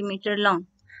 centimetre long.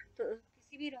 तो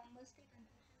किसी भी रोम्बस के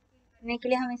करने के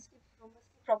लिए हम इसकी रोम्बस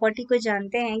की प्रॉपर्टी को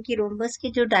जानते हैं कि रोम्बस के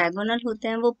जो डायगोनल होते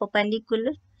हैं वो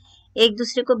परपेंडिकुलर एक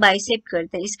दूसरे को बाइसेक्ट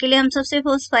करते हैं। इसके लिए हम सबसे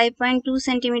फर्स्ट 5.2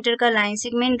 सेंटीमीटर का लाइन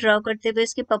सेगमेंट ड्रॉ करते हुए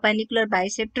इसके परपेंडिकुलर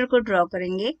बाइसेक्टर को ड्रॉ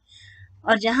करेंगे,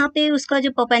 और जहाँ पे उसका जो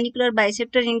परपेंडिकुलर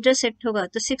बाइसेक्टर इंटरसेक्ट होगा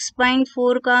तो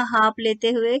 6.4 का हाफ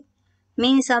लेते हुए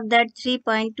मीन्स ऑफ दैट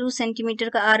 3.2 सेंटीमीटर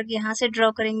का आर्क यहाँ से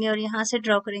ड्रॉ करेंगे और यहाँ से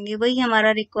ड्रॉ करेंगे, वही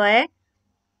हमारा रिक्वायर्ड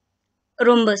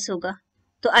रोम्बस होगा।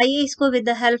 तो आइए इसको with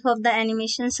the help of the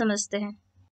animation समझते हैं।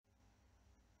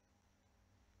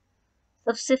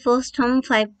 सबसे फर्स्ट हम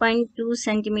 5.2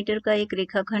 सेंटीमीटर का एक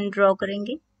रेखाखंड ड्रॉ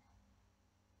करेंगे,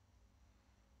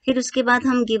 फिर उसके बाद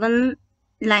हम गिवन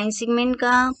लाइन सेगमेंट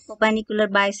का परपेंडिकुलर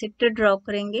बाइसेक्टर ड्रॉ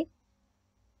करेंगे,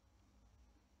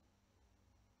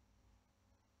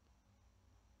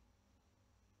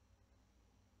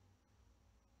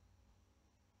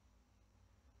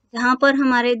 जहां पर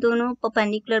हमारे दोनों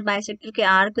परपेंडिकुलर बाइसेक्टर के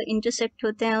आर्क इंटरसेक्ट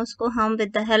होते हैं उसको हम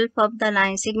with the help of the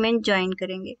line segment join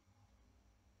करेंगे।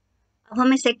 अब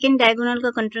हमें सेकेंड डायगोनल का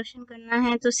कंस्ट्रक्शन करना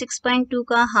है, तो 6.2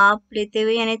 का हाफ लेते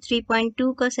हुए यानी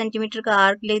 3.2 का सेंटीमीटर का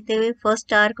आर्क लेते हुए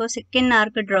फर्स्ट आर्क और सेकेंड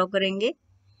आर्क ड्रॉ करेंगे।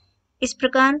 इस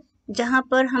प्रकार जहां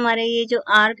पर हमारे ये जो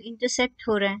आर्क इंटरसेक्ट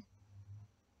हो रहे हैं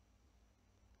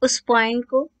उस पॉइंट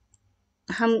को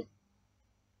हम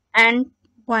एंड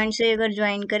पॉइंट से अगर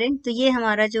ज्वाइन करें तो ये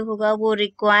हमारा जो होगा वो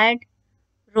रिक्वायर्ड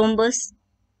रोम्बस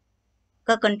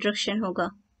का कंस्ट्रक्शन होगा।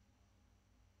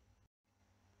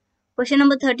 क्वेश्चन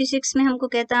नंबर 36 में हमको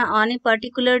कहता है on a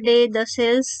particular day the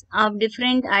sales of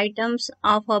different items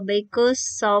of a bakers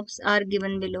shops are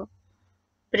given below,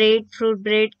 bread, fruit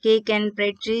bread, cake and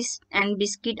pastries and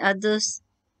biscuit others.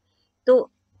 तो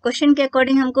क्वेश्चन के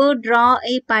according हमको draw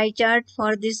a pie chart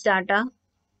for this data,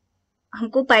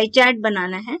 हमको pie chart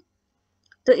बनाना है।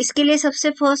 तो इसके लिए सबसे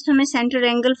first हमें सेंटर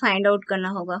एंगल फाइंड आउट करना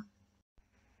होगा।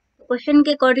 क्वेश्चन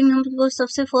के अकॉर्डिंग हमको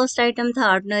सबसे फर्स्ट आइटम था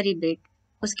ऑर्डिनरी ब्रेड,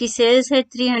 उसकी सेल्स है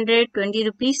 320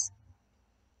 रुपीज।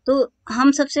 तो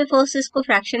हम सबसे फर्स्ट इसको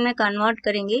फ्रैक्शन में कन्वर्ट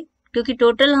करेंगे, क्योंकि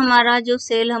टोटल हमारा जो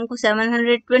सेल हमको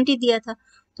 720 दिया था,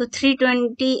 तो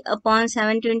 320 अपॉन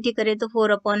 720 करे तो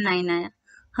 4/9 आया।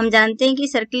 हम जानते हैं कि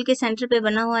सर्किल के सेंटर पे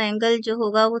बना हुआ एंगल जो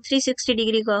होगा वो 360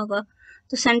 डिग्री का होगा,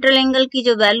 तो सेंट्रल एंगल की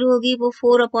जो वैल्यू होगी वो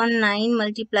 4/9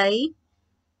 मल्टीप्लाई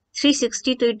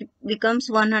 360, तो इट बिकम्स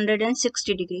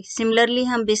 160 डिग्री। सिमिलरली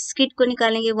हम बिस्किट को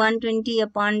निकालेंगे 120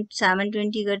 अपॉन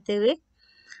 720 करते हुए,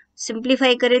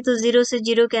 सिंप्लीफाई करें तो 0 से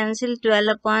 0 कैंसिल,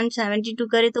 12/72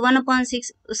 करें तो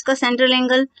 1/6, उसका सेंट्रल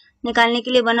एंगल निकालने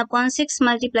के लिए 1/6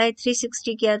 मल्टीप्लाई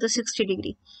 360 किया तो 60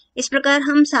 डिग्री। इस प्रकार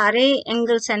हम सारे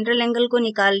एंगल सेंट्रल एंगल को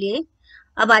निकाल लिए।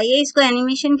 अब आइए इसको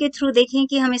एनिमेशन के थ्रू देखें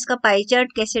कि हम इसका पाई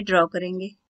चार्ट कैसे ड्रॉ करेंगे।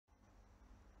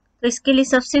 तो इसके लिए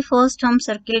सबसे फर्स्ट हम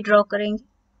सर्किल ड्रॉ करेंगे,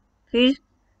 फिर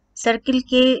सर्किल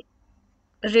के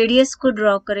रेडियस को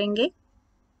ड्रॉ करेंगे।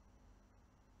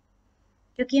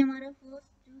 क्योंकि हमारा फर्स्ट जो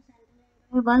सेंट्रल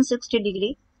एंगल है 160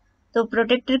 डिग्री, तो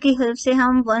प्रोटेक्टर की हेल्प से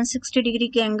हम 160 डिग्री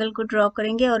के एंगल को ड्रॉ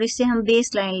करेंगे और इससे हम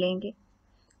बेस लाइन लेंगे।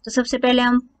 तो सबसे पहले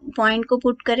हम पॉइंट को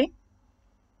पुट करें।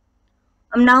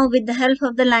 अब now with the help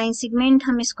of the line segment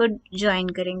हम इसको ज्वाइन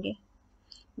करेंगे,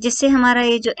 जिससे हमारा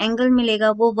ये जो एंगल मिलेगा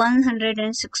वो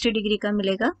 160 डिग्री का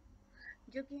मिलेगा,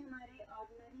 जो कि हमारे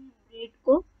ऑर्डिनरी ब्रेड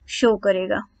को शो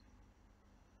करेगा।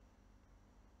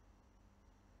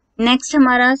 नेक्स्ट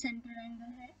हमारा सेंट्रल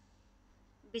एंगल है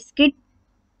बिस्किट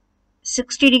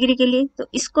 60 डिग्री के लिए, तो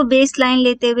इसको बेस लाइन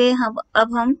लेते हुए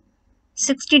अब हम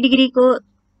 60 डिग्री को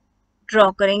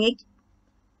ड्रॉ करेंगे।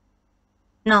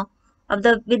 नाउ अब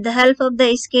with the help of the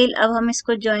scale अब हम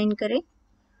इसको ज्वाइन करें,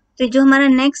 तो जो हमारा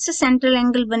नेक्स्ट सेंट्रल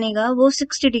एंगल बनेगा वो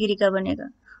 60 डिग्री का बनेगा,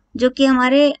 जो कि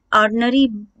हमारे ऑर्डिनरी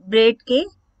ब्रेड के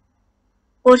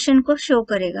पोर्शन को शो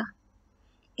करेगा।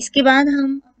 इसके बाद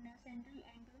हम अपना सेंट्रल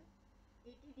एंगल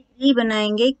 80 डिग्री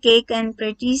बनाएंगे केक एंड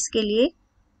पेस्ट्रीज के लिए,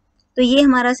 तो ये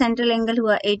हमारा सेंट्रल एंगल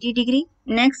हुआ 80 डिग्री।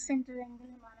 नेक्स्ट सेंट्रल एंगल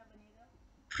हमारा बनेगा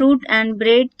फ्रूट एंड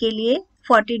ब्रेड के लिए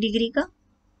 40 डिग्री का।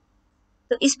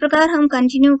 तो इस प्रकार हम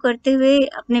कंटिन्यू करते हुए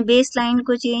अपने बेस लाइन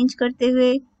को चेंज करते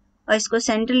हुए और इसको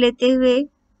सेंटर लेते हुए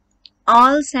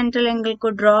ऑल सेंट्रल एंगल को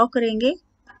ड्रॉ करेंगे।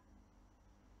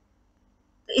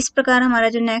 तो इस प्रकार हमारा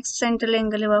जो नेक्स्ट सेंट्रल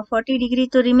एंगल है वो 40 डिग्री,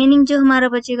 तो रिमेनिंग जो हमारा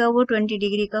बचेगा वो 20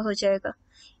 डिग्री का हो जाएगा।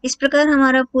 इस प्रकार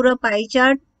हमारा पूरा पाई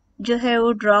चार्ट जो है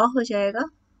वो ड्रॉ हो जाएगा,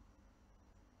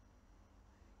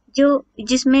 जो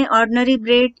जिसमें ऑर्डिनरी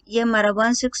ब्रेड ये हमारा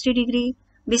 160 डिग्री,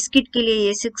 बिस्किट के लिए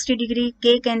ये 60 डिग्री,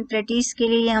 केक एंड पेस्ट्रीज के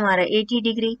लिए ये हमारा 80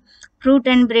 डिग्री, फ्रूट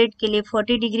एंड ब्रेड के लिए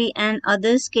 40 डिग्री एंड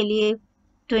अदर्स के लिए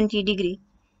 20 डिग्री।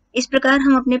 इस प्रकार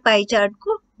हम अपने पाई चार्ट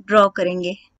को ड्रॉ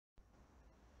करेंगे।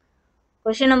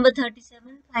 Question number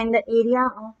 37, find the area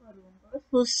of a rhombus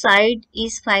whose side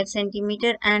is 5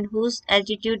 cm and whose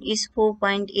altitude is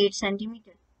 4.8 cm.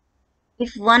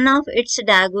 If one of its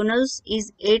diagonals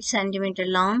is 8 cm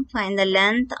long, find the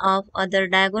length of other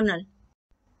diagonal.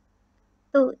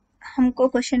 तो हमको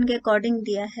question के according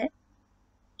दिया है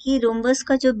कि rhombus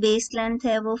का जो base length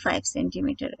है वो 5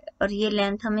 सेंटीमीटर है और ये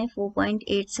लेंथ हमें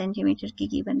 4.8 सेंटीमीटर की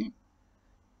गिवन है।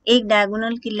 एक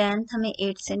डायगोनल की लेंथ हमें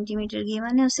 8 सेंटीमीटर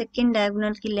गिवन है और सेकेंड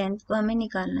डायगोनल की लेंथ को हमें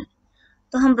निकालना है।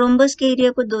 तो हम रोम्बस के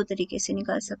एरिया को दो तरीके से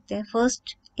निकाल सकते हैं।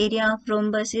 First area of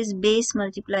rhombus is base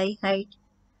multiply height,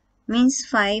 means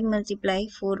 5 multiply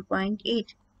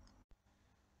 4.8।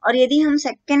 और यदि हम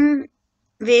सेकेंड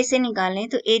वे से निकालें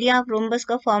तो एरिया ऑफ रोम्बस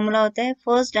का फॉर्मूला होता है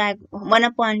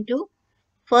 1/2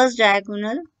 first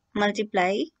diagonal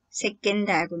multiply second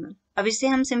diagonal. अब इसे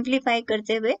हम सिंप्लीफाई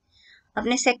करते हुए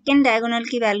अपने सेकेंड डायगोनल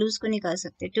की वैल्यूज को निकाल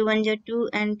सकते हैं। 2 1 जा 2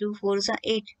 and 2 4 जा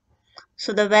 8।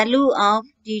 So the value of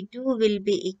G2 will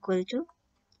be equal to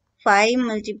 5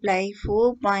 multiply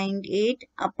 4.8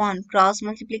 upon cross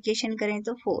multiplication करें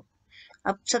तो 4।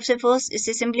 अब सबसे फर्स्ट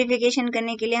इसे सिंप्लीफिकेशन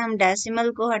करने के लिए हम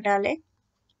डेसिमल को हटा ले,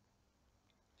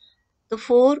 तो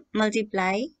 4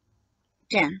 मल्टीप्लाई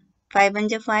 10, 5 1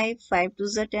 जा 5, 5 2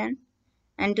 जा 10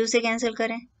 एंड 2 से कैंसिल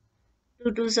करें,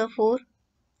 2 2 जा 4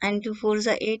 and 2 4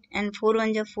 जा 8 and 4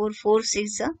 1 जा 4, 4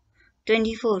 6 जा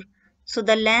 24. So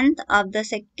the length of the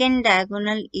second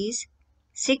diagonal is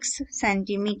 6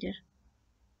 centimeter.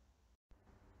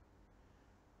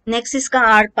 Next इसका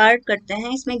आर पार्ट करते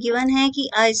हैं। इसमें गिवन है कि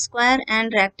a square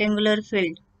and rectangular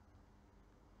field,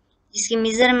 इसकी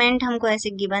मेजरमेंट हमको ऐसे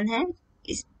गिवन है।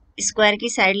 इस स्क्वायर की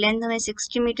साइड लेंथ हमें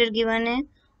 60 मीटर गिवन है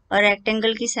और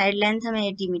रेक्टेंगल की साइड लेंथ हमें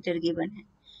 80 मीटर गिवन है।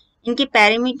 इनके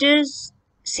पैरामीटर्स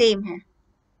सेम है।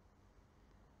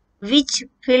 Which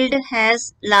field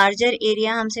has larger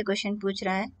area हमसे क्वेश्चन पूछ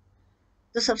रहा है।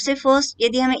 तो सबसे फर्स्ट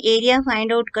यदि हमें एरिया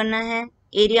फाइंड आउट करना है,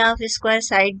 area of square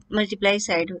side multiply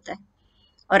side होता है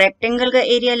और रेक्टेंगल का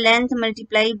एरिया लेंथ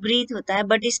मल्टीप्लाई ब्रीथ होता है,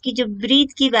 बट इसकी जो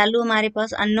ब्रीथ की वैल्यू हमारे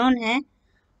पास अननोन है,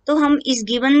 तो हम इस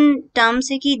गिवन टर्म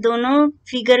से कि दोनों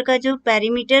फिगर का जो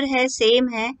पेरीमीटर है सेम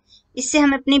है, इससे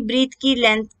हम अपनी ब्रीथ की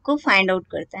लेंथ को फाइंड आउट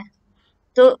करते हैं।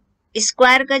 तो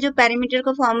स्क्वायर का जो पेरीमीटर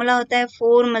का फॉर्मूला होता है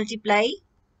 4 मल्टीप्लाई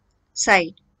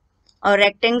साइड और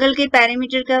रेक्टेंगल के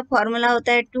पेरीमीटर का फॉर्मूला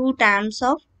होता है 2 times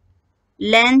of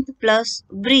length plus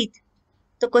breathe.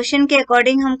 तो क्वेश्चन के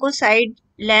अकॉर्डिंग हमको side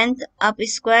length of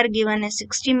square given है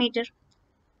 60 metre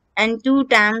and 2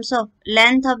 times of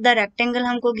length of the rectangle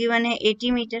हमको गिवन है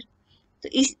 80 मीटर। तो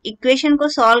इस इक्वेशन को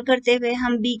सॉल्व करते हुए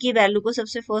हम b की वैल्यू को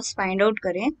सबसे फर्स्ट फाइंड आउट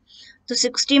करें, तो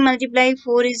 60 multiply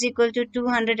 4 is equal to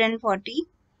 240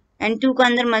 and 2 को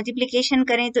अंदर मल्टीप्लीकेशन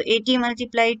करें तो 80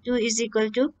 multiply 2 is equal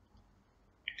to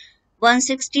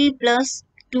 160 plus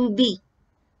 2b,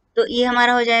 तो ये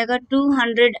हमारा हो जाएगा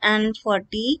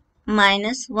 240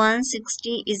 minus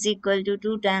 160 is equal to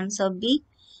 2 times of b।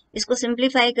 इसको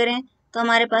सिंप्लीफाई करें तो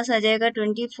हमारे पास आ जाएगा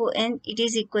 24 and it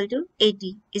is equal to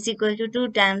 80 is equal to 2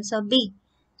 times of b।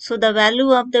 So the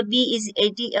value of the b is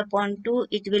 80 upon 2,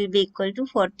 it will be equal to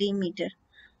 40 metre.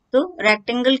 तो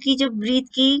rectangle की जो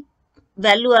breathe की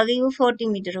value आ गई वो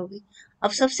 40 मीटर होगी।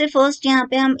 अब सबसे फर्स्ट यहाँ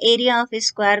पे हम एरिया ऑफ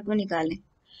स्क्वायर को निकालें।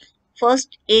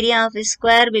 First area of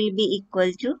square will be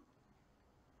equal to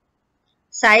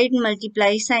side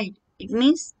multiply side, it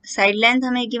means side length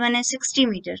हमें गिवन है 60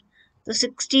 मीटर, तो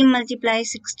 60 multiply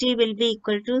 60 will be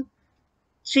equal to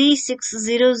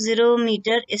 3600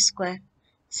 metre square.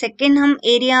 Second हम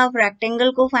एरिया ऑफ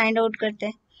रेक्टेंगल को find out करते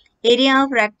हैं। Area of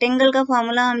rectangle का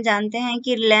formula हम जानते हैं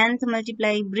कि लेंथ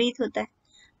मल्टीप्लाई ब्रीथ होता है,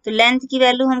 तो लेंथ की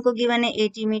वैल्यू हमको गिवन है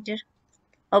 80 मीटर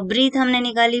और ब्रीथ हमने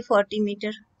निकाली 40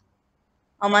 मीटर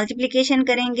और मल्टीप्लीकेशन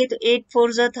करेंगे तो 8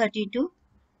 4 जा 32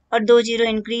 और 2 जीरो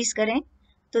इंक्रीज करें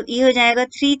तो ये हो जाएगा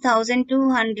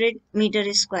 3200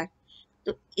 मीटर स्क्वायर।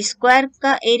 तो स्क्वायर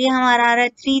का एरिया हमारा आ रहा है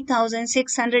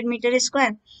 3600 मीटर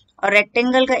स्क्वायर और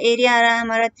रेक्टेंगल का एरिया आ रहा है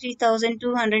हमारा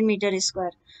 3200 मीटर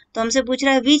स्क्वायर। तो हमसे पूछ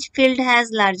रहा है which field has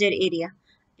larger area,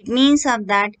 it means of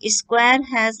that square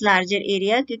has larger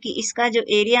area, क्योंकि इसका जो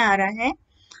एरिया आ रहा है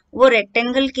वो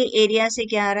रेक्टेंगल के एरिया से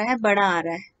क्या आ रहा है, बड़ा आ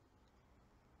रहा है।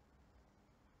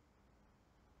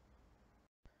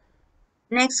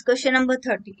 Next question number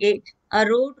 38, a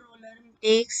road roller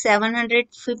takes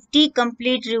 750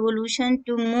 complete revolution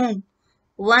to move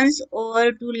once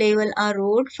over to level a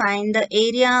road. Find the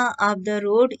area of the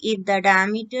road if the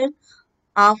diameter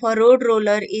of a road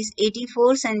roller is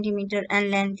 84 centimeter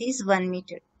and length is 1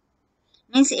 meter.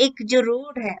 Means एक जो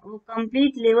road है वो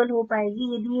complete level हो पाएगी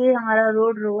यदि ये हमारा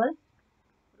road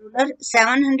roller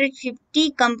 750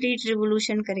 complete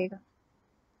revolution करेगा।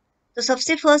 तो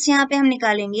सबसे फर्स्ट यहाँ पे हम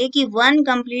निकालेंगे कि 1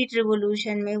 कंप्लीट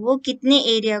रिवोल्यूशन में वो कितने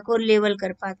एरिया को लेवल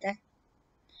कर पाता है।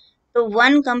 तो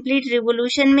 1 कंप्लीट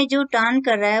रिवोल्यूशन में जो टर्न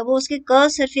कर रहा है वो उसके कर्व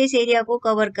सरफेस एरिया को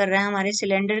कवर कर रहा है हमारे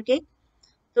सिलेंडर के।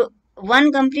 तो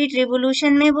 1 कंप्लीट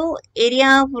रिवोल्यूशन में वो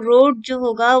एरिया ऑफ रोड जो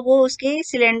होगा वो उसके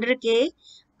सिलेंडर के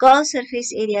कर्व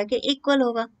सरफेस एरिया के इक्वल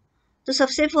होगा। तो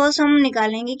सबसे फर्स्ट हम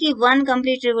निकालेंगे कि 1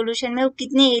 कंप्लीट रिवोल्यूशन में वो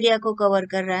कितने एरिया को कवर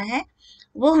कर रहा है,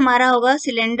 वो हमारा होगा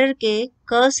सिलेंडर के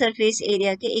कर्व सरफेस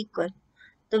एरिया के इक्वल।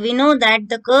 तो we know that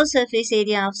the curve surface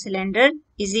area of cylinder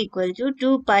is equal to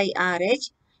 2 pi R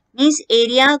H, means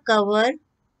area cover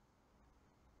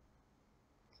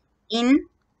in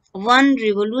 1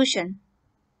 revolution,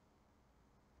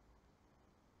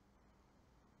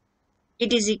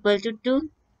 it is equal to 2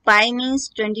 pi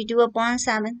means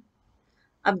 22/7।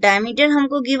 अब diameter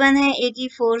हमको given है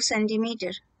 84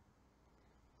 centimetre,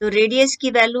 तो radius की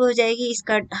value हो जाएगी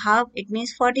इसका half, it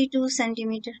means 42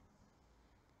 centimetre.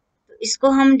 तो इसको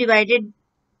हम डिवाइडेड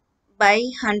बाय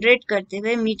 100 करते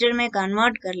हुए मीटर में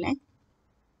कन्वर्ट कर लें,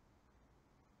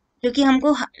 क्योंकि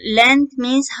हमको length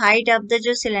means height of the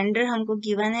जो सिलेंडर हमको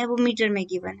गिवन है वो मीटर में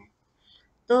गिवन है।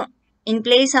 तो इन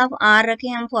प्लेस ऑफ आर रखे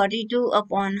हम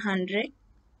 42/100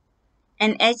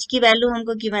 एंड एच की वैल्यू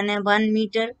हमको गिवन है 1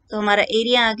 मीटर, तो हमारा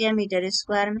एरिया आ गया मीटर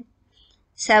स्क्वायर में।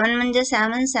 7 1 जा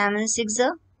 7, 7 6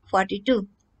 जा 42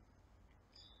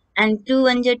 and 2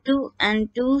 1 जा 2 and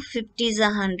 2 50 जा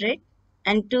 100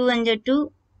 and 2 1 जा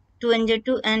 2, 2 1 जा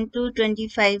 2 and 2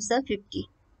 25 जा 50।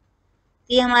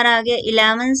 ये हमारा आ गया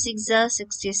 11 6 जा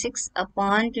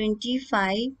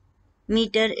 66/25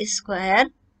 मीटर स्क्वायर।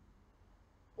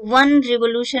 1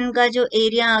 रिवोल्यूशन का जो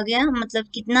एरिया आ गया, मतलब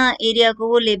कितना एरिया को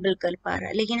वो लेबल कर पा रहा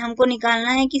है, लेकिन हमको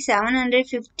निकालना है कि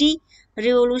 750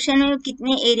 रिवोल्यूशन में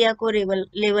कितने एरिया को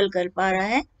लेबल कर पा रहा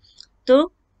है।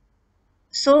 तो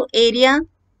एरिया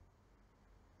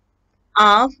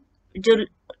ऑफ जो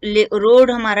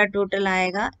रोड हमारा टोटल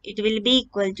आएगा, it will be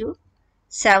equal to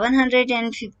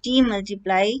 750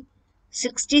 multiply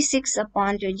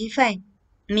 66/25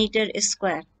 metre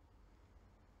square,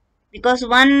 because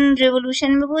 1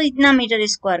 revolution में वो इतना मीटर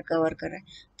स्क्वायर कवर कर रहा है।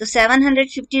 तो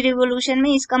 750 रिवोल्यूशन में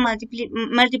इसका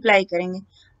मल्टीप्लाई करेंगे,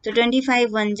 तो 25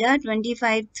 1 जा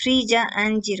 25 3 जा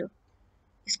एंड 0,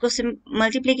 इसको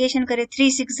मल्टीप्लीकेशन करें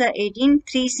 3 6 जा 18,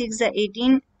 3 6 जा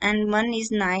 18 एंड 1 इज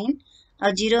 9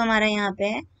 और 0 हमारा यहाँ पे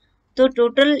है। तो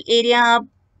टोटल एरिया आप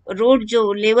रोड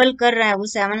जो लेवल कर रहा है वो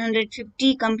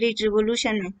 750 कंप्लीट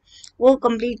रिवोल्यूशन में वो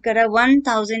कंप्लीट कर रहा है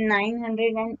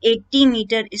 1980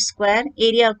 मीटर स्क्वायर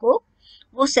एरिया को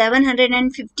वो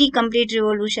 750 कंप्लीट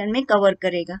रिवोल्यूशन में कवर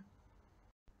करेगा।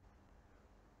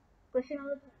 Question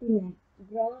number 39,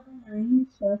 draw the line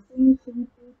crossing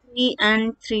 3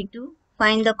 and 3 2,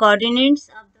 find the coordinates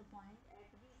of the point at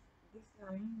which this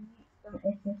line meets the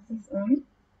x-axis and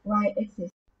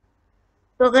y-axis।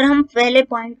 तो अगर हम पहले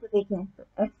पॉइंट को देखें तो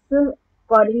x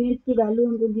कोऑर्डिनेट की वैल्यू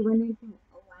हमको गिवन है 2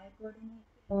 और y कोऑर्डिनेट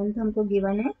की लेंथ हमको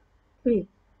गिवन है 3,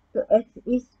 तो x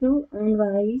is 2 and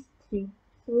y is 3,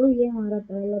 तो ये हमारा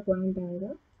पहला पॉइंट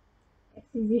आएगा x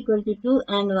is equal to 2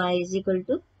 and y is equal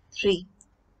to 3।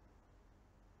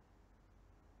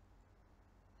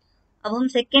 अब हम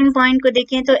सेकेंड पॉइंट को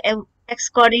देखें तो x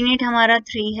कोऑर्डिनेट हमारा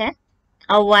 3 है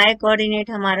और y कोऑर्डिनेट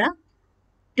हमारा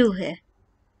 2 है।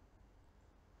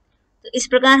 तो इस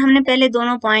प्रकार हमने पहले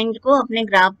दोनों पॉइंट को अपने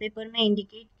ग्राफ पेपर में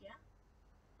इंडिकेट किया।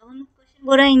 अब हम क्वेश्चन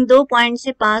बोल रहा है इन दो पॉइंट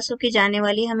से पास होके जाने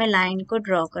वाली हमें लाइन को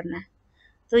ड्रॉ करना है।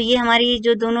 तो ये हमारी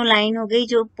जो दोनों लाइन हो गई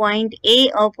जो पॉइंट ए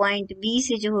और पॉइंट बी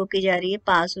से जो होके जा रही है,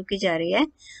 पास होके जा रही है।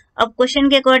 अब क्वेश्चन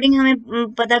के अकॉर्डिंग हमें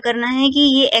पता करना है कि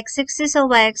ये एक्स एक्सिस और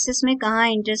वाई एक्सिस में कहाँ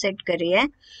इंटरसेक्ट कर रही है।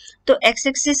 तो एक्स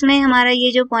एक्सिस में हमारा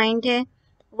ये जो पॉइंट है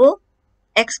वो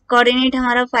एक्स कोऑर्डिनेट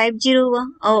हमारा 50 हुआ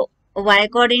और वाई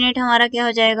कोऑर्डिनेट हमारा क्या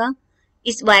हो जाएगा,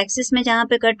 इस वाई एक्सिस में जहां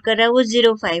पे कट कर रहा है वो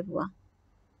 05 हुआ।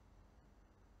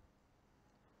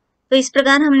 तो इस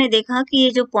प्रकार हमने देखा कि ये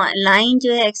जो लाइन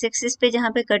जो है एक्स एक्सिस पे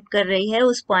जहां पे कट कर रही है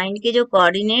उस पॉइंट के जो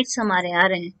कोऑर्डिनेट्स हमारे आ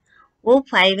रहे हैं वो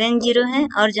 5 and 0 है,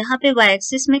 और जहां पे वाई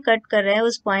एक्सिस में कट कर रहा है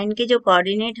उस पॉइंट के जो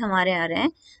कोऑर्डिनेट हमारे आ रहे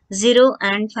हैं 0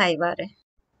 and 5 आ रहे हैं।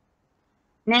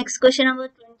 नेक्स्ट क्वेश्चन नंबर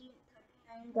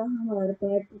 39 का हम और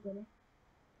पार्ट टू करें।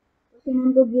 क्वेश्चन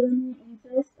हमको गिवन है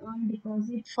interest on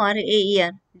deposit for a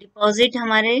year. Deposit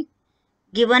हमारे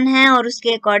गिवन है और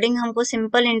उसके अकॉर्डिंग हमको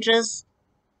सिंपल इंटरेस्ट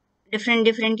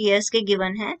डिफरेंट ईयर्स के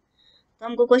गिवन है। तो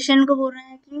हमको क्वेश्चन को बोल रहा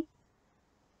है कि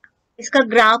इसका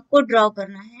ग्राफ को ड्रॉ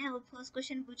करना है और फर्स्ट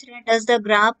क्वेश्चन पूछ रहा है does the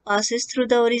graph passes through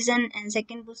the origin, and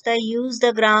second पूछता है use the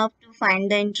graph to find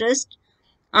the interest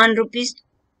on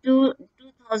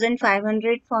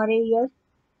 ₹2500 for a year,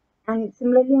 and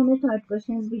similarly हमें थर्ड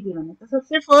क्वेश्चन भी गिवन है। तो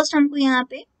सबसे फर्स्ट हमको यहाँ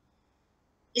पे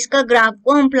इसका ग्राफ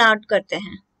को हम प्लॉट करते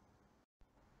हैं।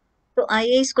 तो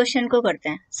आइए इस क्वेश्चन को करते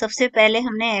हैं। सबसे पहले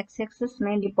हमने एक्स एक्सिस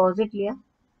में डिपॉजिट लिया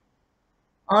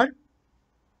और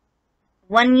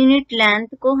 1 यूनिट लेंथ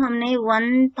को हमने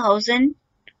 1000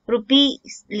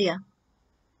 रुपीज लिया,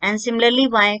 एंड सिमिलरली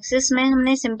वाई एक्सिस में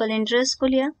हमने सिंपल इंटरेस्ट को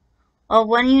लिया और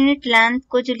 1 यूनिट लेंथ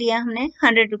को जो लिया हमने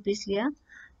 100 रुपीज लिया।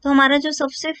 तो हमारा जो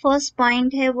सबसे फर्स्ट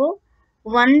पॉइंट है वो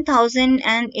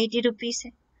 1080 रुपीज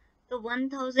है। तो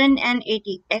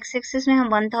 1080 एक्स एक्सिस में हम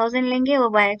 1000 लेंगे और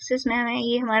वाई एक्सिस में हमें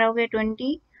ये हमारा हो गया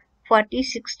 20 40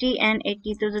 60 and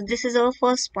 80। तो this is our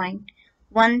first point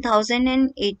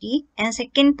 1080 and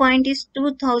second point is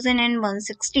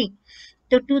 2160।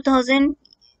 तो 2000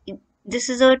 दिस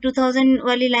इज अवर 2000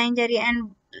 वाली लाइन जा रही है एंड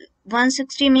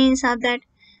 160 मीन्स ऑफ दैट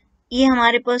ये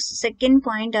हमारे पास सेकेंड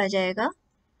पॉइंट आ जाएगा।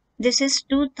 This is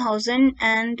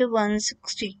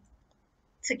 2160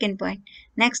 second point.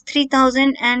 Next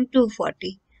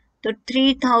 3240, तो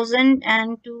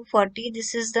 3240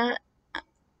 this is the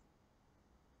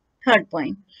third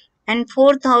point, and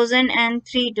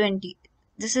 4320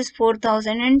 this is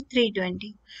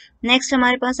 4320। Next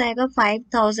हमारे पास आएगा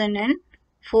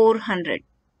 5400,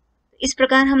 इस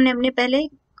प्रकार हमने अपने पहले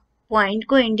पॉइंट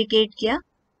को इंडिकेट किया।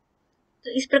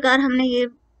 तो इस प्रकार हमने ये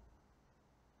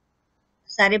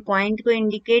सारे पॉइंट को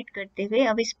इंडिकेट करते हुए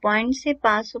अब इस पॉइंट से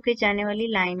पास होके जाने वाली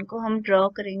लाइन को हम ड्रॉ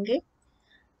करेंगे।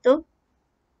 तो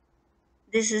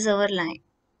दिस इज अवर लाइन।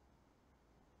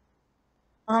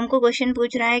 हमको क्वेश्चन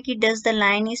पूछ रहा है कि does the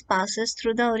line is passes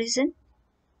through the origin.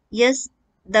 Yes,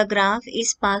 the graph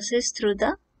is passes through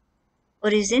the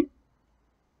origin,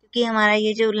 क्योंकि हमारा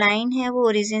ये जो लाइन है वो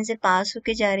ओरिजिन से पास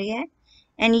होके जा रही है।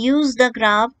 And use the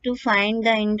graph to find the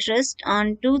interest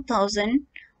on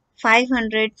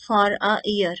 2500 for a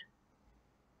year.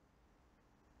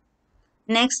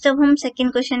 Next अब हम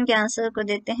सेकेंड क्वेश्चन के आंसर को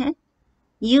देते हैं।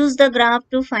 Use the graph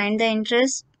to find the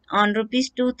interest on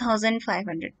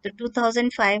 ₹2500। तो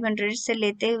 2500 से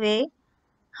लेते हुए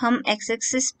हम एक्स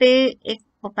एक्सिस पे एक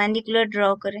परपेंडिकुलर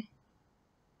ड्रॉ करें।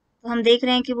 तो हम देख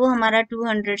रहे हैं कि वो हमारा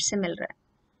 200 से मिल रहा है।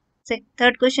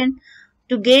 Third question,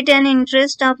 to get an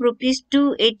interest of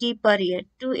 ₹280 per year.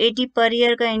 280 per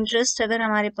year का इंटरेस्ट अगर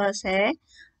हमारे पास है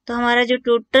तो हमारा जो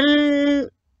टोटल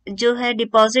जो है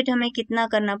डिपॉजिट हमें कितना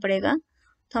करना पड़ेगा।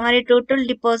 तो हमारे टोटल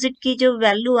डिपॉजिट की जो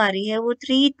वैल्यू आ रही है वो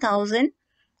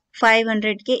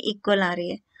 3500 के इक्वल आ रही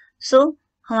है। सो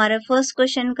हमारा फर्स्ट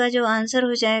क्वेश्चन का जो आंसर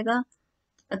हो जाएगा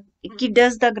कि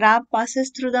does the graph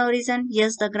passes through the origin.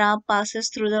 Yes, the graph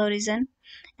passes through the origin.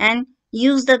 And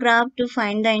use the graph to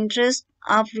find the interest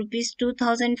of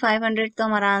 ₹2500। तो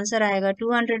हमारा आंसर आएगा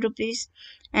 200 rupees.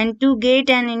 And to get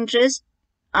an interest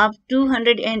of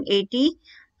 280,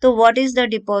 तो what is the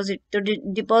deposit. तो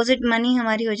deposit money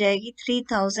हमारी हो जाएगी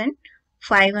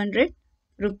 3500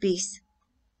 rupees.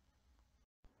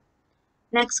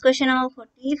 Next question number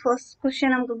 40। First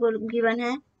question हमको given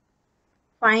है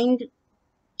find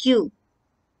Q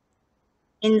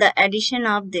in the addition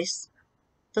of this।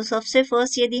 तो सबसे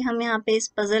फर्स्ट यदि हम यहाँ पे इस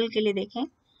पजल के लिए देखें,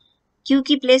 Q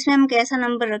की प्लेस में हम कैसा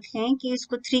नंबर रखें कि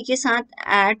उसको 3 के साथ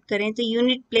ऐड करें। तो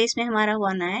यूनिट प्लेस में हमारा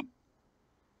 1 आए।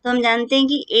 तो हम जानते हैं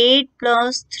कि 8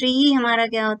 + 3 हमारा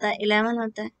क्या होता है, 11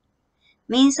 होता है।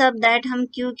 मीन्स अब दैट हम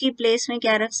Q की प्लेस में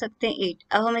क्या रख सकते हैं, 8।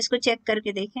 अब हम इसको चेक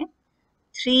करके देखें,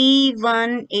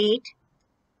 318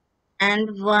 एंड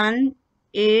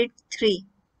 183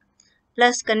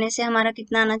 प्लस करने से हमारा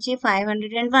कितना आना चाहिए,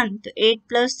 501। तो 8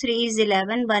 + 3 is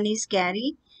 11, 1 is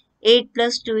carry, 8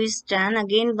 + 2 is 10,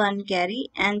 again 1 carry,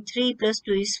 and 3 +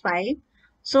 2 is 5.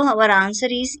 So our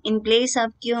answer is in place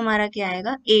of Q हमारा क्या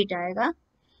आएगा, 8 आएगा।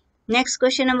 Next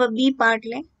question number B part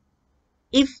लें।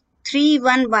 If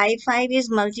 31y5 is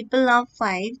multiple of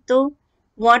 5, तो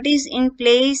what is in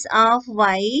place of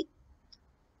y?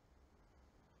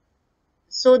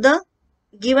 So the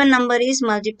given number is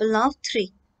multiple of 3.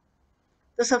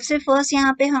 तो सबसे first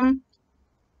यहाँ पे हम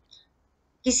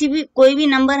कोई भी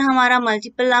नंबर हमारा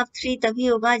मल्टीपल ऑफ 3 तभी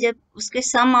होगा जब उसके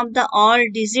सम ऑफ द ऑल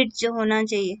डिजिट जो होना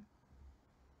चाहिए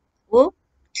वो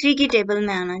 3 की टेबल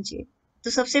में आना चाहिए। तो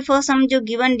सबसे फर्स्ट हम जो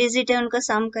गिवन डिजिट है उनका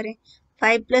सम करें।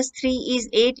 5 + 3 is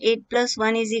 8, 8 +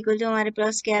 1 is equal to हमारे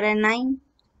पास क्या आ रहा है, 9।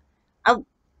 अब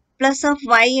प्लस ऑफ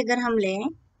y अगर हम लें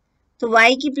तो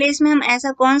y की प्लेस में हम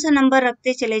ऐसा कौन सा नंबर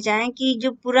रखते चले जाएं कि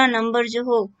जो पूरा नंबर जो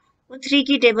हो वो 3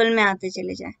 की टेबल में आते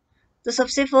चले जाएं। तो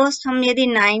सबसे फर्स्ट हम यदि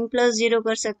 9 + 0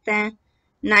 कर सकते हैं,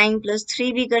 9 +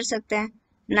 3 भी कर सकते हैं,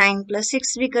 9 +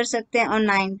 6 भी कर सकते हैं और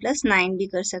 9 + 9 भी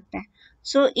कर सकते हैं।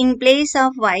 सो इन प्लेस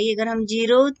ऑफ y अगर हम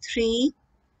 0, 3,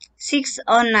 6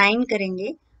 और 9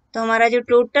 करेंगे तो हमारा जो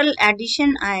टोटल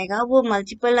एडिशन आएगा वो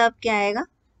मल्टीपल ऑफ क्या आएगा,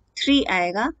 3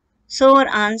 आएगा। सो और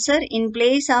answer in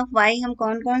place of y हम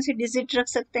कौन कौन से डिजिट रख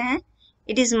सकते हैं,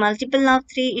 it is multiple of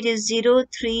 3, it is 0,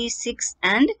 3, 6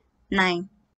 and 9।